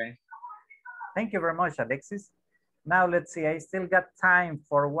 Okay. Thank you very much, Alexis. Now let's see. I still got time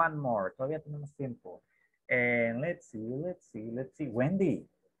for one more. Todavía tenemos tiempo. And let's see. Wendy,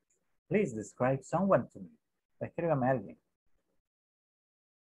 please describe someone to me. Descríbame a alguien.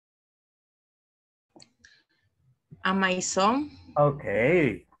 A my son.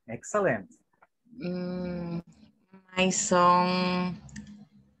 Okay, excellent. My son,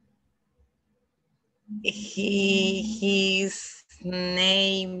 his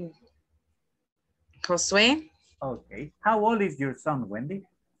name Josue. Okay, how old is your son, Wendy?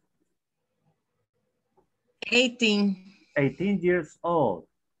 18. 18 years old.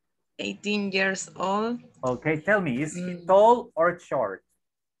 18 years old. Okay, tell me, is he tall or short?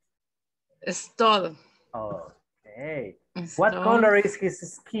 It's tall. Okay. What color is his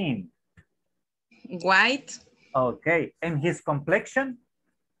skin? White. Okay, and his complexion?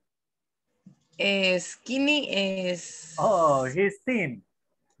 Skinny is... Oh, he's thin.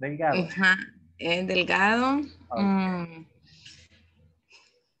 Delgado. Delgado. Okay.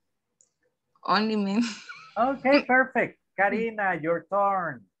 Only men. Okay, perfect. Karina, your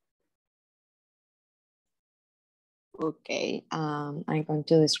turn. Okay, I'm going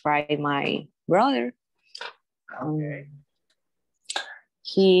to describe my brother. Okay.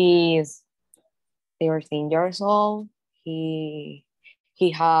 He's 13 years old. He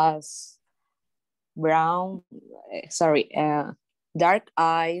has dark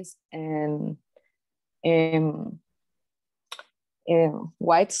eyes and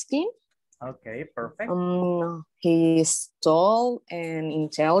white skin. Okay, perfect. He's tall and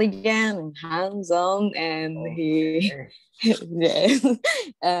intelligent and handsome, and okay.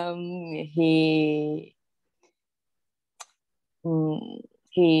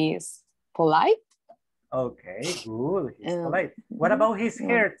 He's polite. Okay, good. He's polite. What about his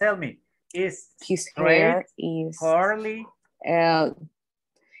hair? Tell me. Is his straight, hair is curly, Uh,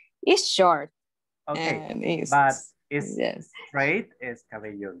 it's short. Okay, And it's, but it's yes. straight, es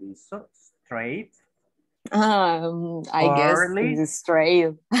cabello liso, straight. I guess it's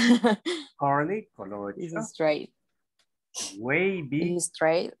straight. Curly, colocho. It's straight. Wavy, it's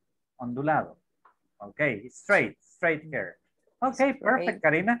straight. Ondulado. Okay, straight hair. Okay, perfect,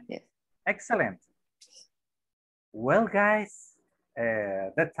 Karina. Yes. Excellent. Well, guys,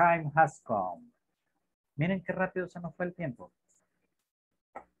 the time has come. Miren qué rápido se nos fue el tiempo.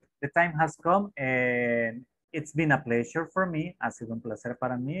 The time has come and it's been a pleasure for me. Ha sido un placer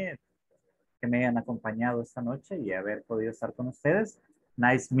para mí que me hayan acompañado esta noche y haber podido estar con ustedes.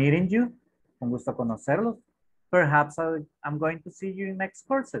 Nice meeting you. Un gusto conocerlos. Perhaps I'm going to see you in next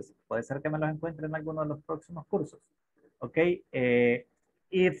courses. Puede ser que me los encuentre en alguno de los próximos cursos. Ok.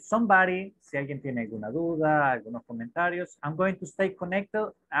 If somebody, si alguien tiene alguna duda, algunos comentarios, I'm going to stay connected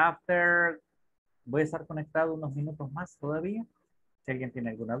after. Voy a estar conectado unos minutos más todavía. Si alguien tiene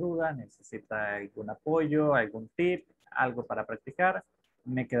alguna duda, necesita algún apoyo, algún tip, algo para practicar,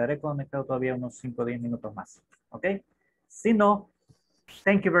 me quedaré conectado todavía unos 5 o 10 minutos más. ¿Ok? Si no,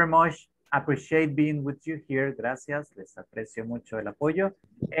 thank you very much. Appreciate being with you here. Gracias. Les aprecio mucho el apoyo.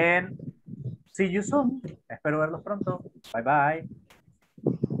 And see you soon. Espero verlos pronto. Bye bye.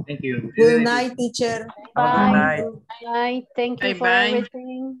 Thank you. Good night, teacher. Have a good night. Bye. Thank you for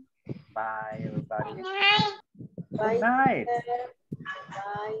everything. Bye, everybody. Bye. Good night.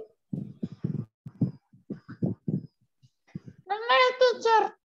 Bye. Good night,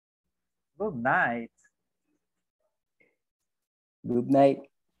 teacher. Good night. Good night.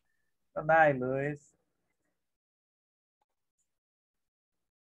 Good night, Luis.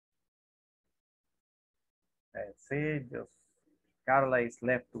 Let's see, just Carla is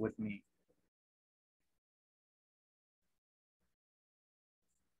left with me.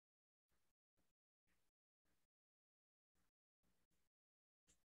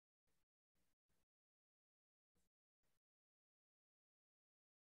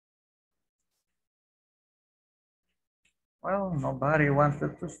 Well, nobody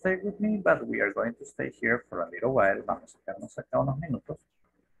wanted to stay with me, but we are going to stay here for a little while. Vamos a quedarnos acá unos minutos.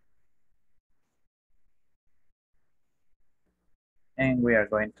 And we are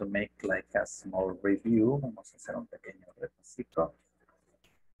going to make like a small review. Vamos a hacer un pequeño repasito.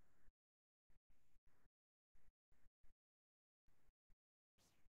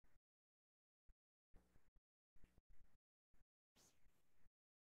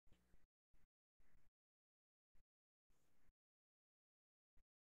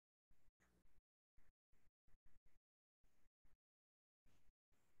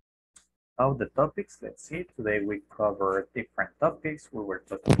 Of the topics, let's see, today we cover different topics. We were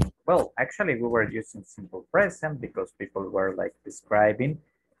talking, well, actually we were using simple present because people were like describing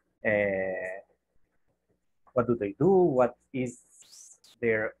what do they do, what is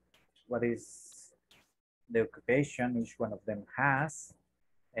the occupation each one of them has.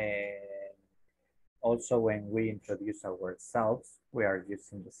 And also when we introduce ourselves, we are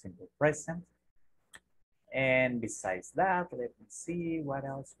using the simple present. And besides that, let me see what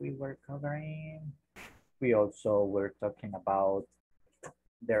else we were covering. We also were talking about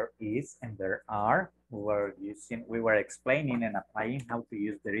there is and there are. We were explaining and applying how to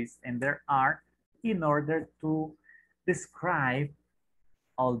use there is and there are in order to describe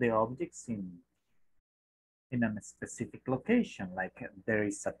all the objects in a specific location. Like there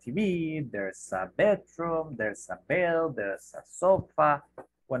is a TV, there's a bedroom, there's a bed, there's a sofa.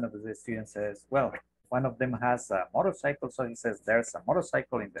 One of the students says, well, one of them has a motorcycle, so he says there's a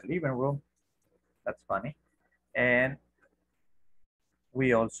motorcycle in the living room. That's funny. And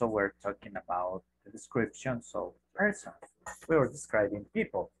we also were talking about the descriptions of persons. We were describing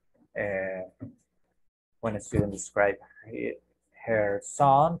people. When a student described her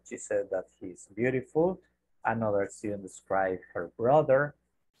son, she said that he's beautiful. Another student described her brother,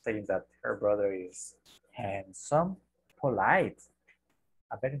 saying that her brother is handsome, polite,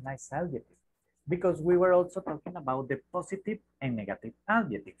 a very nice adjective. Because we were also talking about the positive and negative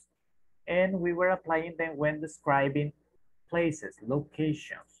adjectives. And we were applying them when describing places,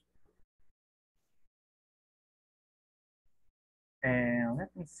 locations. And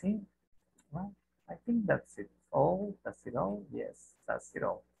let me see. Well, I think that's it all. That's it all. Yes, that's it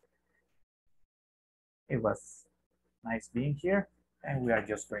all. It was nice being here. And we are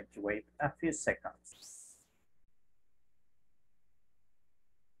just going to wait a few seconds.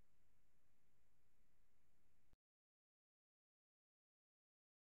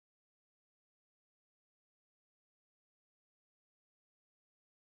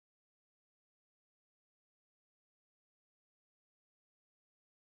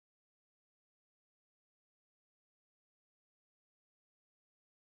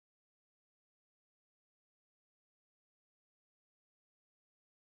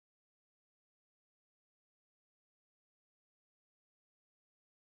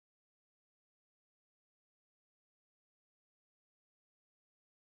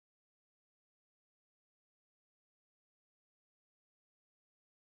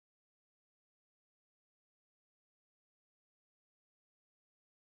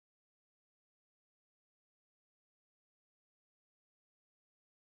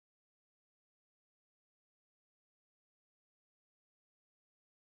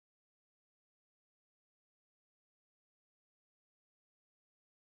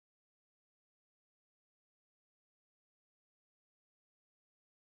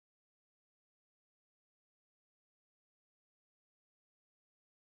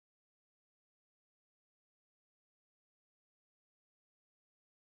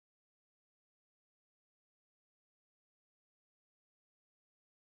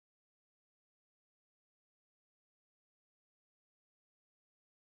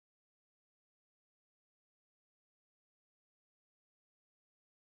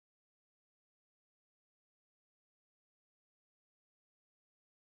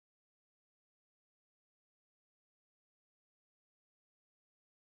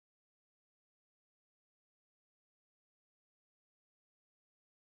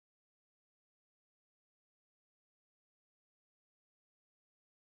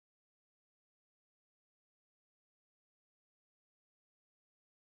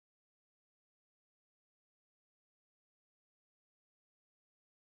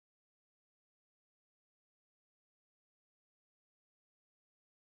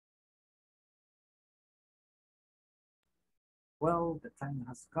 Well, the time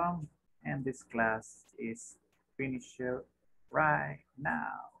has come and this class is finished right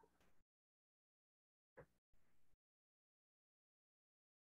now.